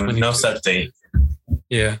 2022. No set date.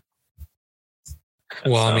 Yeah.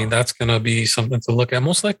 Well, I mean, that's gonna be something to look at.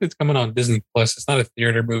 Most likely, it's coming on Disney Plus. It's not a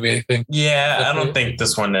theater movie, I think. Yeah, I don't think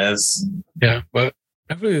this one is. Yeah, but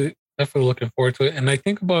definitely looking forward to it. And I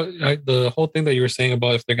think about the whole thing that you were saying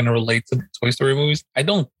about if they're gonna relate to the Toy Story movies. I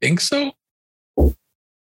don't think so,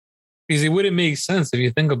 because it wouldn't make sense if you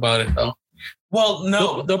think about it, though. Well,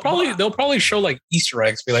 no, they'll probably show like Easter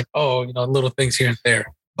eggs, be like, oh, little things here and there.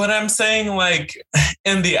 But I'm saying, like,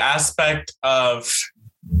 in the aspect of,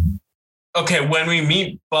 okay, when we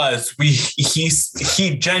meet Buzz,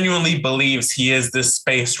 he genuinely believes he is this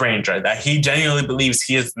space ranger, that he genuinely believes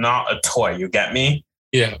he is not a toy. You get me?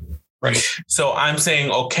 Yeah, right. So I'm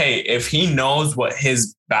saying, okay, if he knows what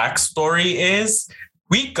his backstory is,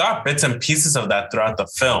 we got bits and pieces of that throughout the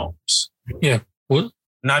films. Yeah. What?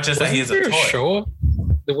 Not just that he's a toy. Show?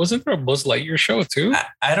 Wasn't there a Buzz Lightyear show too?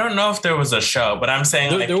 I don't know if there was a show, but I'm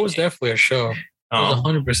saying there was definitely a show. It was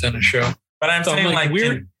 100% a show. But I'm saying like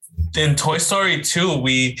in Toy Story 2,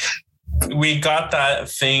 we got that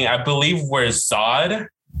thing, I believe, where Zod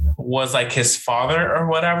was like his father or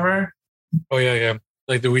whatever. Oh yeah.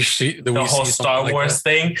 Like the whole Star Wars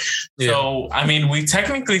thing. Yeah. So, I mean, we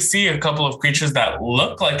technically see a couple of creatures that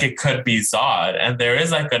look like it could be Zod. And there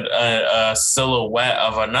is like a silhouette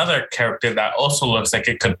of another character that also looks like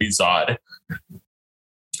it could be Zod.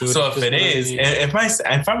 Dude, so if it is, am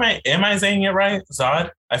I saying it right?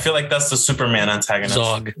 Zod? I feel like that's the Superman antagonist.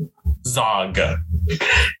 Zog.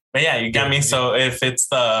 But yeah, you got me. So if it's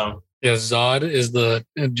the... Yeah, Zod is the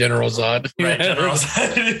General Zod. Right, General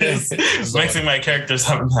Zod is mixing my characters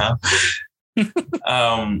up now.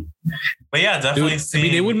 But yeah, definitely. Dude, I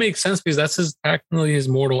mean, it would make sense because that's technically his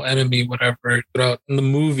mortal enemy, whatever, throughout in the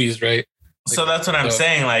movies, right? Like, so that's what I'm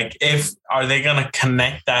saying. Like, are they gonna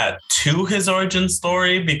connect that to his origin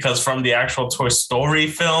story? Because from the actual Toy Story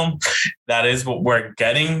film, that is what we're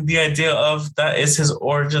getting the idea of. That is his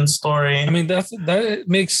origin story. I mean, that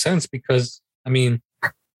makes sense because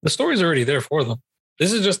the story's already there for them.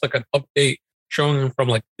 This is just like an update showing him from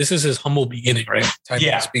like, this is his humble beginning, right?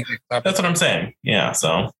 Yeah, that's what I'm saying. Yeah,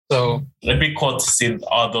 so it'd be cool to see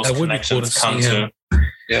all those connections come to.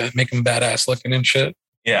 Yeah, make him badass looking and shit.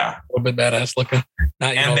 Yeah, a little bit badass looking.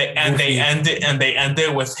 They end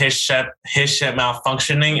it with his ship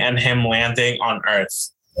malfunctioning and him landing on Earth.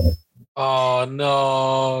 Oh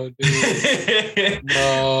no, dude.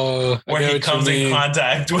 No. Where he comes in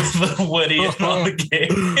contact with Woody and all the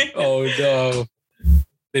game. Oh no.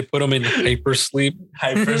 They put him in hypersleep.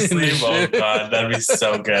 Hypersleep? Oh god, that'd be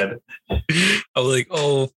so good. I was like,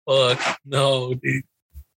 oh fuck. No, dude.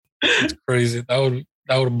 It's crazy. That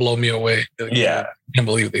would blow me away. Yeah. I can't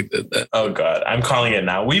believe they did that. Oh God, I'm calling it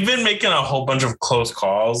now. We've been making a whole bunch of close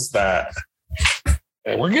calls that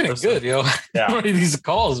we're getting good, yo. Yeah. These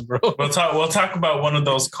calls, bro. We'll talk about one of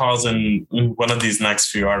those calls in one of these next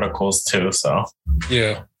few articles too. So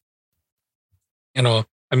yeah.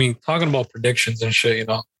 I mean, talking about predictions and shit,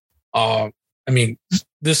 I mean,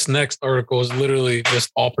 this next article is literally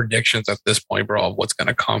just all predictions at this point, bro, of what's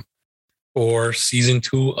gonna come for season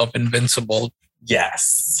 2 of Invincible.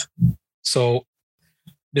 Yes. So,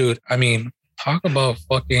 dude, I mean, talk about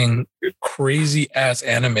fucking crazy ass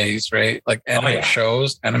animes, right? Like animated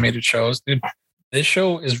shows, dude. This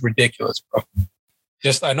show is ridiculous, bro.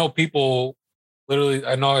 I know people literally,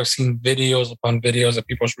 I've seen videos upon videos of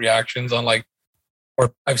people's reactions on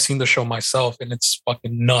or I've seen the show myself and it's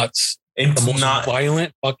fucking nuts. It's the most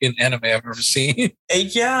violent fucking anime I've ever seen.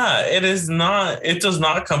 Yeah, it is not. It does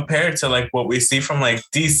not compare to what we see from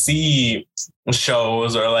DC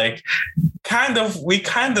shows or we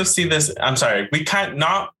kind of see this. I'm sorry, we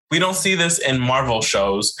don't see this in Marvel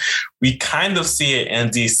shows. We kind of see it in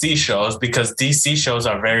DC shows because DC shows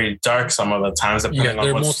are very dark some of the times, depending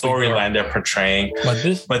on what storyline they're portraying.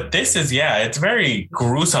 But this is, it's very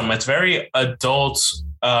gruesome. It's very adult,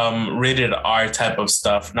 rated R type of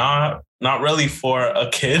stuff. Not really for a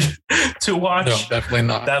kid to watch. No, definitely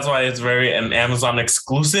not. That's why it's very an Amazon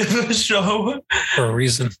exclusive show. For a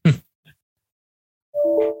reason.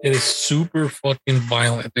 It is super fucking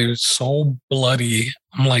violent, dude. So bloody.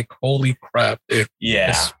 I'm like, holy crap, dude. Yeah.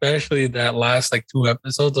 Especially that last 2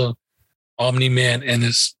 episodes of Omni-Man and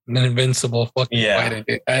his Invincible fucking fighting.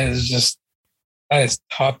 That is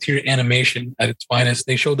top tier animation at its finest.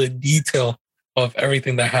 They show the detail of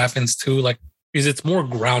everything that happens too, because it's more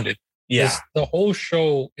grounded. Yeah. The whole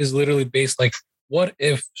show is literally based what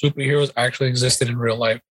if superheroes actually existed in real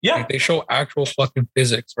life? Yeah. They show actual fucking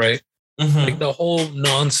physics, right? Mm-hmm. The whole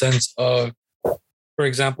nonsense of, for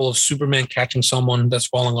example, of Superman catching someone that's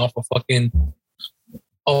falling off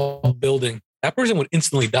a building. That person would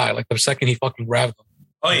instantly die, the second he fucking grabbed them.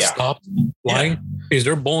 Oh, yeah. Stopped flying because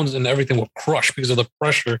their bones and everything would crush because of the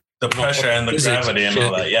pressure. The pressure and the gravity and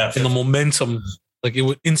all that, yeah. And the momentum, it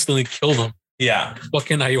would instantly kill them. Yeah.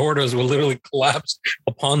 Fucking aortas will literally collapse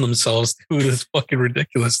upon themselves. Dude, it's fucking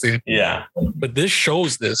ridiculous, dude. Yeah. But this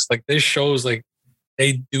shows this. This shows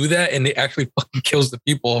they do that and it actually fucking kills the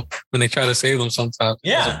people when they try to save them sometimes.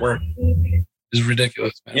 Yeah. It doesn't work. It's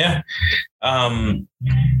ridiculous, man. Yeah.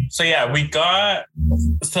 We got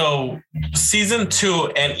season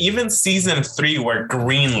 2 and even season 3 were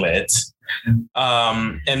greenlit.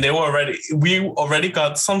 And we already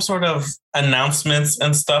got some sort of announcements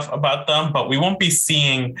and stuff about them, but we won't be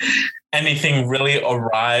seeing anything really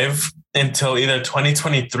arrive until either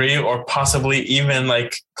 2023 or possibly even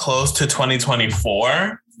close to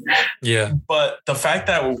 2024. Yeah. But the fact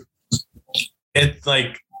that it's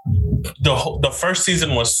the first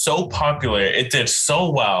season was so popular, it did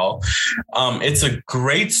so well. It's a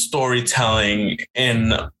great storytelling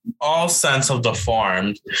in all sense of the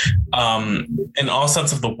form, in all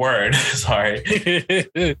sense of the word. Sorry.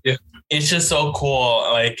 Yeah. It's just so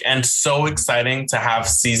cool, and so exciting to have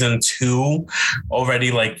season 2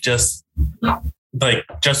 already, just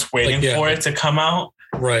waiting for it to come out.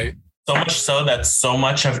 Right. So much so that so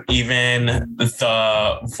much of even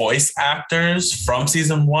the voice actors from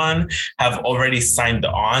season 1 have already signed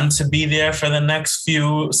on to be there for the next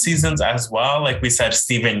few seasons as well. Like we said,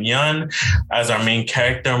 Steven Yeun as our main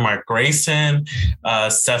character, Mark Grayson,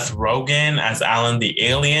 Seth Rogen as Alan the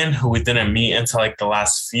Alien, who we didn't meet until the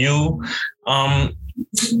last few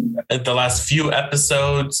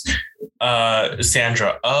episodes.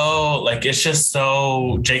 Sandra Oh, it's just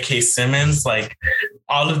so J.K. Simmons,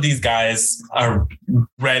 all of these guys are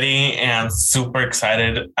ready and super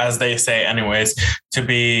excited, as they say anyways, to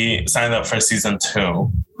be signed up for season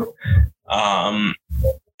 2. And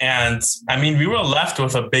I mean, we were left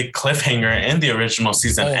with a big cliffhanger in the original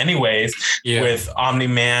season anyways, with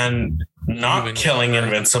Omni-Man not killing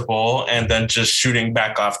Invincible and then just shooting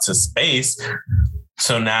back off to space.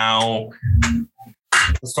 So now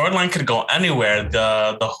the storyline could go anywhere.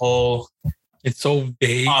 The whole, it's so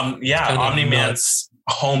vague. Omni-Man's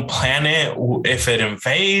home planet, if it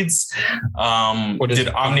invades, did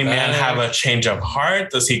Omni-Man have a change of heart?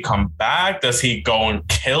 Does he come back? Does he go and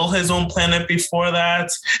kill his own planet before that?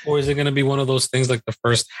 Or is it going to be one of those things the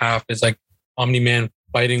first half is Omni-Man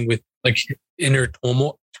fighting with inner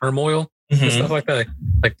turmoil and stuff like that?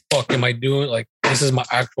 Fuck, am I doing this is my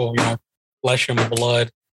actual, flesh and blood.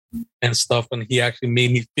 and stuff, and he actually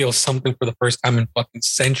made me feel something for the first time in fucking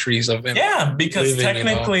centuries of him. Yeah, because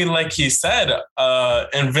technically, like he said,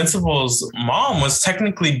 Invincible's mom was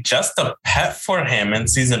technically just a pet for him in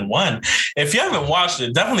season 1. If you haven't watched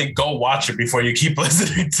it, definitely go watch it before you keep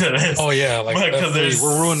listening to this. Oh yeah, because there's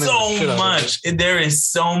so much. There is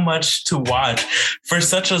so much to watch for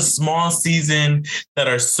such a small season that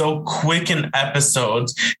are so quick in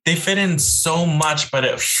episodes. They fit in so much, but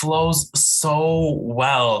it flows so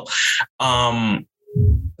well.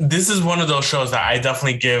 This is one of those shows that I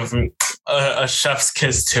definitely give a chef's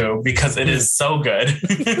kiss to because it is so good.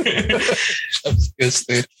 Chef's kiss,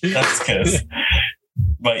 dude. Chef's kiss.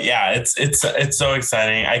 But yeah, it's so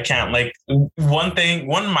exciting. I can't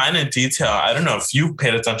one minor detail. I don't know if you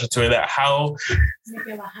paid attention to it, that how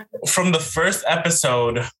from the first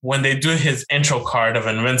episode when they do his intro card of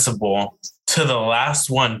Invincible to the last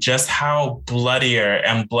one, just how bloodier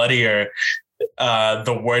and bloodier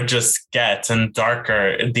the word just gets and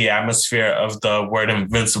darker the atmosphere of the word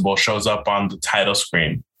Invincible shows up on the title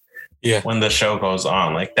screen. Yeah, when the show goes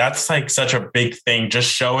on, like that's like such a big thing,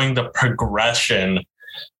 just showing the progression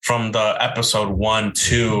from the episode 1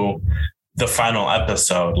 to the final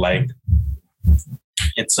episode. Like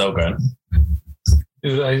it's so good.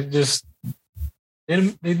 Dude,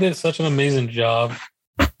 they did such an amazing job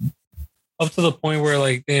up to the point where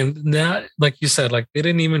like like you said, like they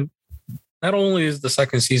didn't even, not only is the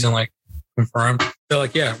second season like confirmed, they're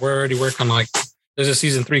like, yeah, we're already working on like, there's a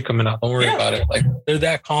season 3 coming out. Don't worry about it. Like they're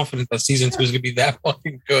that confident that season 2 is gonna be that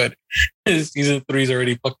fucking good. Season 3 is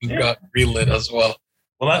already fucking got relit as well.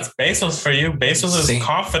 Well, that's Bezos for you. Bezos is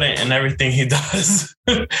confident in everything he does.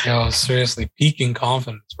 Yo, seriously, peaking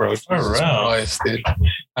confidence, bro. Jesus Christ, dude.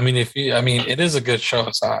 I mean, it is a good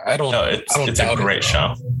show. So I don't. No, it's a great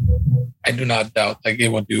show. I do not doubt like it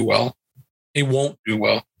will do well. It won't do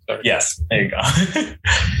well. Sorry. Yes, there you go.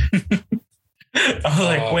 I was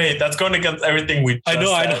like, wait, that's going against everything we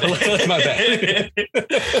just said. My bad.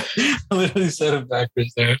 I literally said it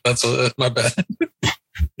backwards there. That's my bad.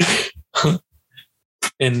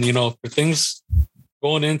 And, for things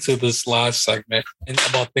going into this last segment and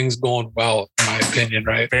about things going well, in my opinion,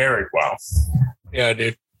 right? Very well. Yeah,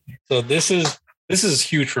 dude. So this is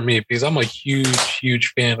huge for me because I'm a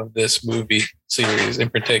huge fan of this movie series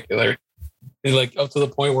in particular. And like up to the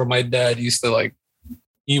point where my dad used to like,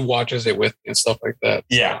 he watches it with me and stuff like that.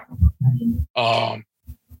 Yeah. And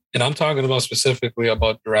I'm talking about specifically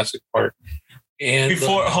about Jurassic Park. And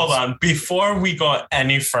before we go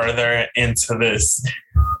any further into this,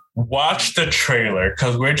 watch the trailer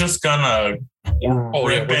because we're just gonna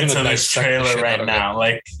rip into this trailer right now.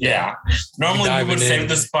 Like, yeah. Normally we would save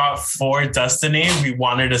the spot for Destiny. We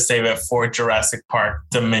wanted to save it for Jurassic Park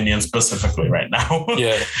Dominion specifically right now.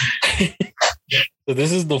 Yeah. So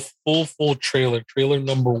this is the full trailer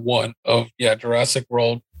number 1 of Jurassic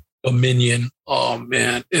World Dominion. Oh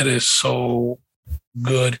man, it is so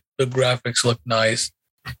good. The graphics look nice.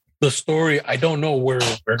 The story, I don't know where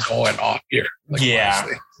we're going off here.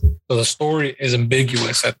 Honestly. So the story is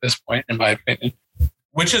ambiguous at this point, in my opinion.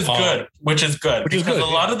 Which is good. Because a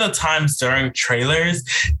lot of the times during trailers,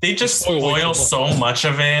 they just spoil so much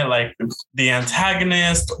of it. Like the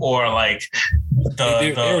antagonist or like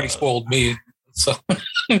they already spoiled me. So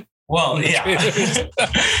well, yeah.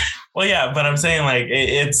 Well, yeah, but I'm saying like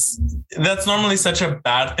that's normally such a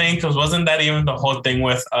bad thing because wasn't that even the whole thing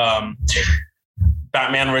with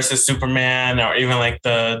Batman versus Superman or even like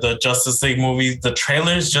the Justice League movies? The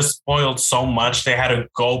trailers just spoiled so much. They had to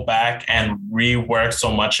go back and rework so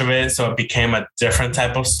much of it. So it became a different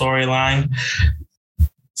type of storyline.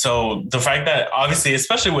 So the fact that obviously,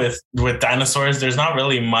 especially with dinosaurs, there's not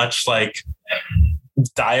really much like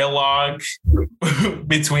dialogue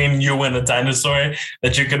between you and a dinosaur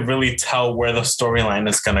that you could really tell where the storyline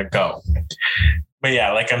is going to go. But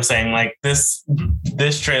yeah, like I'm saying, like this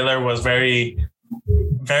trailer was very,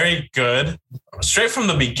 very good. Straight from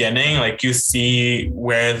the beginning, like you see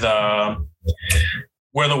where the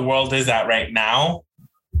world is at right now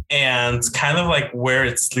and kind of like where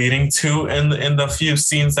it's leading to in the few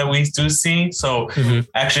scenes that we do see. So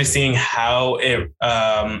actually seeing how it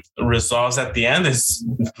resolves at the end is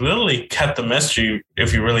literally kept the mystery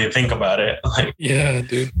if you really think about it. Like, yeah,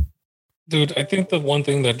 dude, I think the one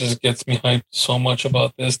thing that just gets me hyped so much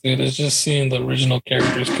about this, dude, is just seeing the original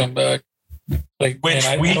characters come back. Like, which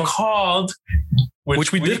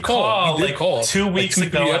we did call like 2 weeks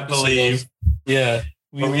ago, I believe. Yeah.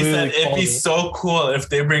 We said it'd be so cool if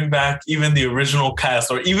they bring back even the original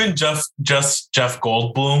cast or even just Jeff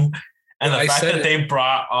Goldblum And the fact that they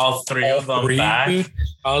brought all three of them back, dude,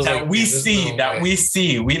 I was that like, we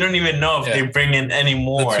see. We don't even know if they bring in any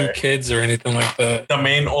more. The 2 kids or anything like that. The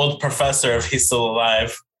main old professor, if he's still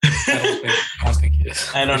alive. I don't think he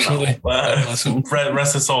is. I don't know.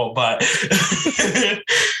 Rest his soul, but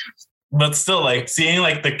but still, like seeing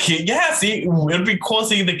like the kid. Yeah, see, it'd be cool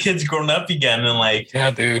seeing the kids grown up again and like.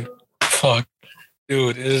 Yeah, dude. Fuck,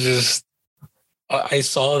 dude. It's just. I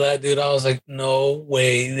saw that, dude. I was like, no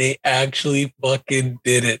way. They actually fucking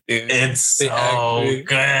did it, dude. It's so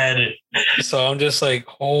good. So I'm just like,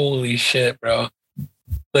 holy shit, bro.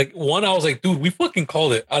 Like, one, I was like, dude, we fucking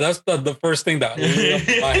called it. That's the first thing that blew up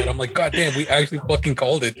in my head. I'm like, God damn, we actually fucking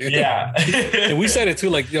called it, dude. Yeah. And we said it too,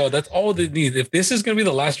 like, yo, that's all they need. If this is going to be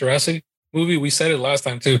the last Jurassic movie, we said it last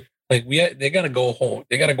time too. Like, they got to go home.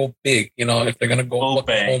 They got to go big, you know, if they're going to go home with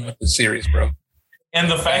the series, bro. And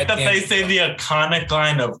the fact that they say the iconic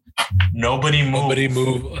line of "Nobody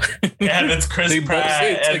move," and it's Chris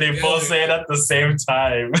Pratt, and they both say it at the same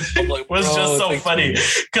time, like, was just so funny.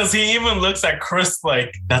 Because he even looks at Chris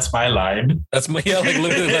like, "That's my line." That's my like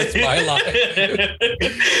literally that's my line,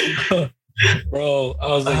 bro. I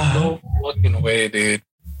was like, no fucking way, dude.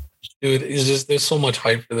 Dude, it's just there's so much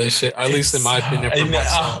hype for this shit. At least in my opinion.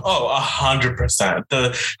 100%.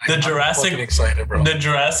 The Jurassic excited, bro. The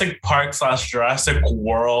Jurassic Park / Jurassic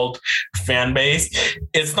World fan base,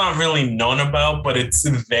 it's not really known about, but it's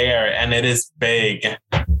there and it is big.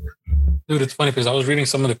 Dude, it's funny because I was reading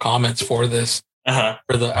some of the comments for this.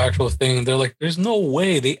 For the actual thing, they're like, there's no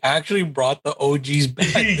way they actually brought the OGs back.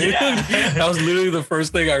 That was literally the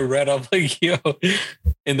first thing I read. I'm like, yo.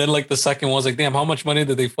 And then like the second one was like, damn, how much money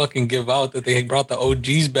did they fucking give out that they brought the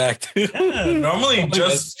OGs back to? Yeah, normally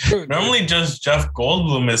just Jeff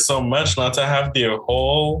Goldblum is so much, not to have the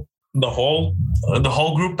whole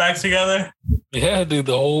group back together. Yeah, dude,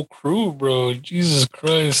 the whole crew, bro. Jesus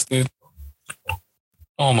Christ, dude.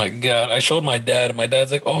 Oh my God. I showed my dad. My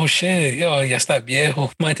dad's like, oh shit, yo, ya está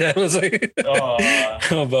viejo. My dad was like about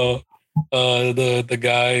the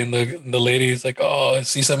guy and the lady. He's like, oh,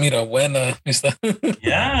 si se mira buena.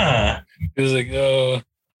 Yeah. He was like, oh,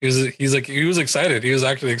 he was excited. He was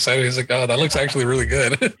actually excited. He's like, oh, that looks actually really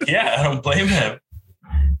good. Yeah, I don't blame him.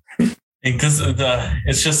 Because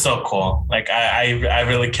it's just so cool. Like I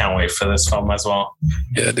really can't wait for this film as well.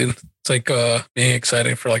 Yeah, dude. It's like being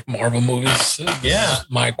excited for like Marvel movies. Yeah.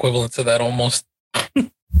 My equivalent to that almost.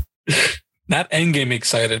 Not Endgame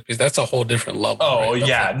excited because that's a whole different level. Oh, right?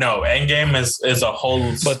 Yeah. No, Endgame is a whole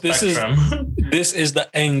but spectrum. This is the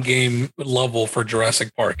Endgame level for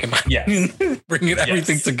Jurassic Park. In my opinion. Bringing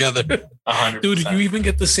everything together. 100%. Dude, you even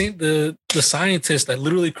get the scientist that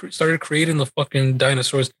literally started creating the fucking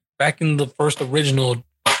dinosaurs back in the first original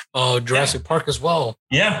Jurassic Park as well.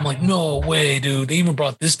 Yeah. I'm like, no way, dude. They even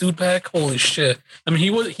brought this dude back. Holy shit. I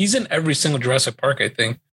mean, he's in every single Jurassic Park, I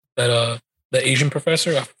think. That the Asian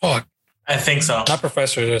professor. Fuck. I think so. Not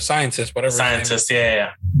professor, the scientist, whatever. Scientist,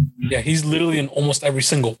 yeah. Yeah, he's literally in almost every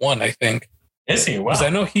single one, I think. Is he? Wow. Because I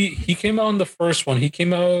know he came out in the first one. He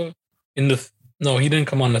came out in no, he didn't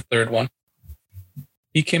come on the third one.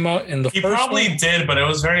 He came out in the first one. He probably did, but it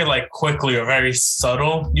was very like quickly or very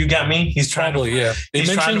subtle. You got me? He's trying probably, yeah. They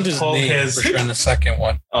mentioned his name for sure in the second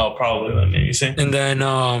one. Oh, probably the name, you see? And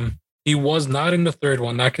then he was not in the third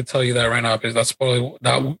one. I could tell you that right now because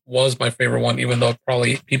that was my favorite one, even though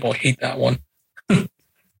probably people hate that one.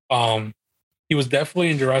 He was definitely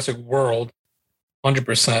in Jurassic World,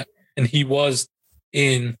 100%. And he was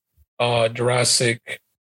in Jurassic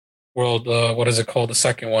World, what is it called? The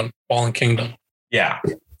second one, Fallen Kingdom. Yeah,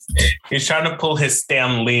 he's trying to pull his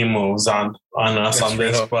Stan Lee moves on us. That's on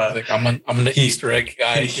this, but like, I'm the Easter egg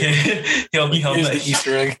guy. he'll the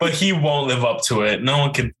Easter egg, but he won't live up to it. No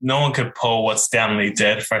one could pull what Stan Lee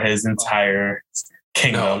did for his entire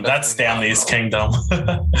kingdom. That's Stan Lee's kingdom.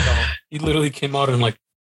 No, he literally came out in like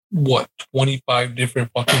 25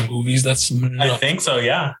 different fucking movies. That's I think so.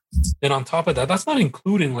 Yeah. Then on top of that, that's not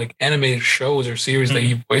including like animated shows or series that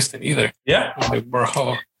he voiced in either. Yeah, I'm like,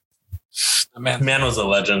 bro. Man was a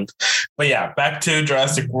legend. But yeah, back to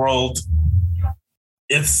Jurassic World.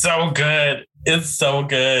 It's so good. It's so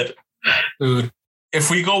good. Dude.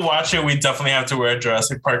 If we go watch it, we definitely have to wear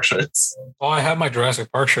Jurassic Park shirts. Oh, I have my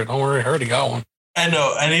Jurassic Park shirt. Don't worry, I already got one. I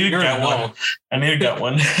know. I need to get one. I need to get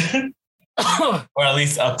one. Or at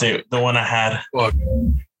least update the one I had. Look,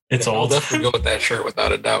 it's old. I'll definitely go with that shirt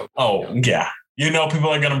without a doubt. Oh, yeah. You know, people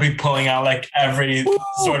are going to be pulling out like every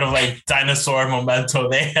sort of like dinosaur memento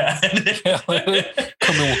they had. Yeah,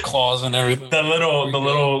 coming with claws and everything. The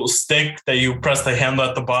little stick that you press the handle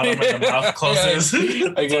at the bottom and the mouth closes.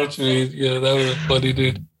 I got you. Yeah, that was funny,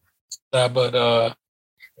 dude. But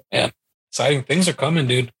man, exciting things are coming,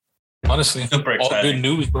 dude. Honestly, super exciting. All good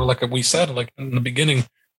news, bro. Like we said, like in the beginning,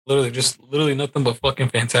 literally nothing but fucking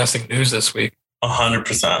fantastic news this week.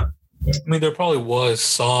 100%. I mean, there probably was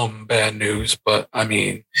some bad news, but I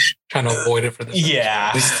mean, trying to avoid it for this.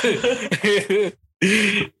 Yeah.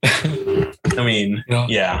 I mean,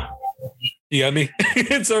 yeah. You got me?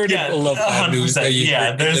 It's already full of bad news.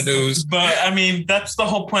 There's the news. But I mean, that's the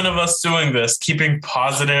whole point of us doing this, keeping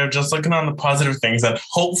positive, just looking on the positive things and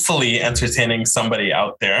hopefully entertaining somebody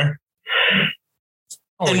out there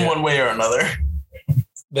in one way or another.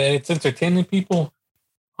 That it's entertaining people,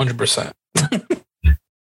 100%.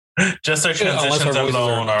 Just our transitions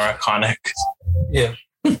alone are iconic. Yeah.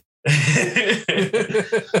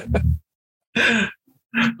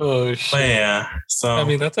 Oh shit! But yeah, so I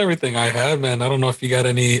mean that's everything I had, man. I don't know if you got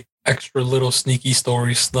any extra little sneaky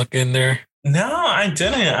stories snuck in there. No, I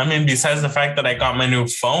didn't. I mean, besides the fact that I got my new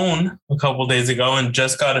phone a couple days ago and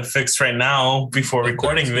just got it fixed right now before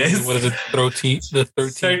recording this. What is it? The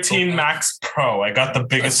 13 Max Pro. I got the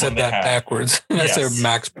biggest one. I said that backwards. I said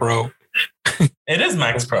Max Pro. It is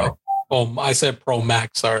Max Pro. Oh, I said Pro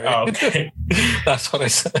Max. Sorry. Oh, okay. That's what I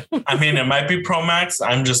said. I mean, it might be Pro Max.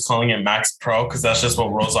 I'm just calling it Max Pro because that's just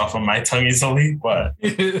what rolls off of my tongue easily. But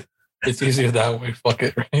it's easier that way. Fuck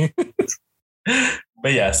it, right?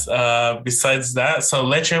 But yes, besides that, so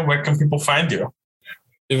Leche, where can people find you?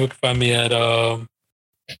 People can find me at in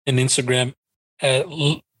Instagram at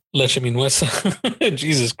Leche Minuesa.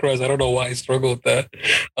 Jesus Christ, I don't know why I struggle with that.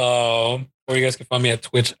 Or you guys can find me at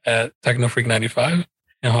Twitch at TechnoFreak95.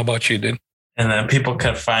 And how about you, dude? And then people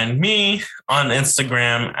can find me on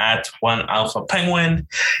Instagram at OneAlphaPenguin,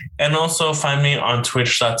 and also find me on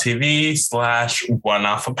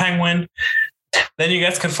twitch.tv/OneAlphaPenguin. Then you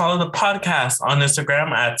guys can follow the podcast on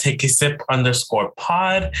Instagram at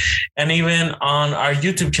takeasip_pod, and even on our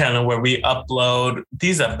YouTube channel where we upload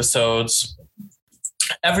these episodes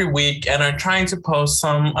every week and are trying to post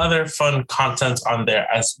some other fun content on there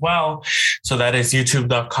as well. So that is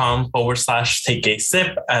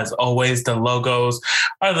youtube.com/takeasip. As always, the logos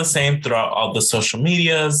are the same throughout all the social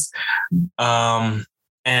medias. And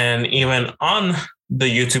even on the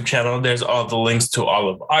YouTube channel, there's all the links to all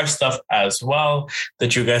of our stuff as well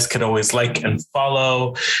that you guys can always like and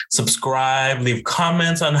follow, subscribe, leave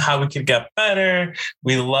comments on how we could get better.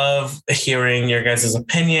 We love hearing your guys'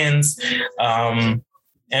 opinions.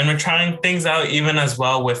 And we're trying things out even as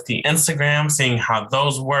well with the Instagram, seeing how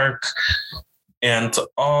those work and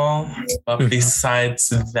all. But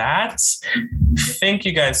besides that, thank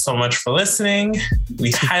you guys so much for listening.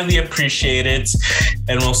 We highly appreciate it.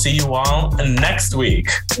 And we'll see you all next week.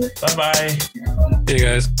 Bye-bye. Hey,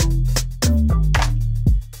 guys.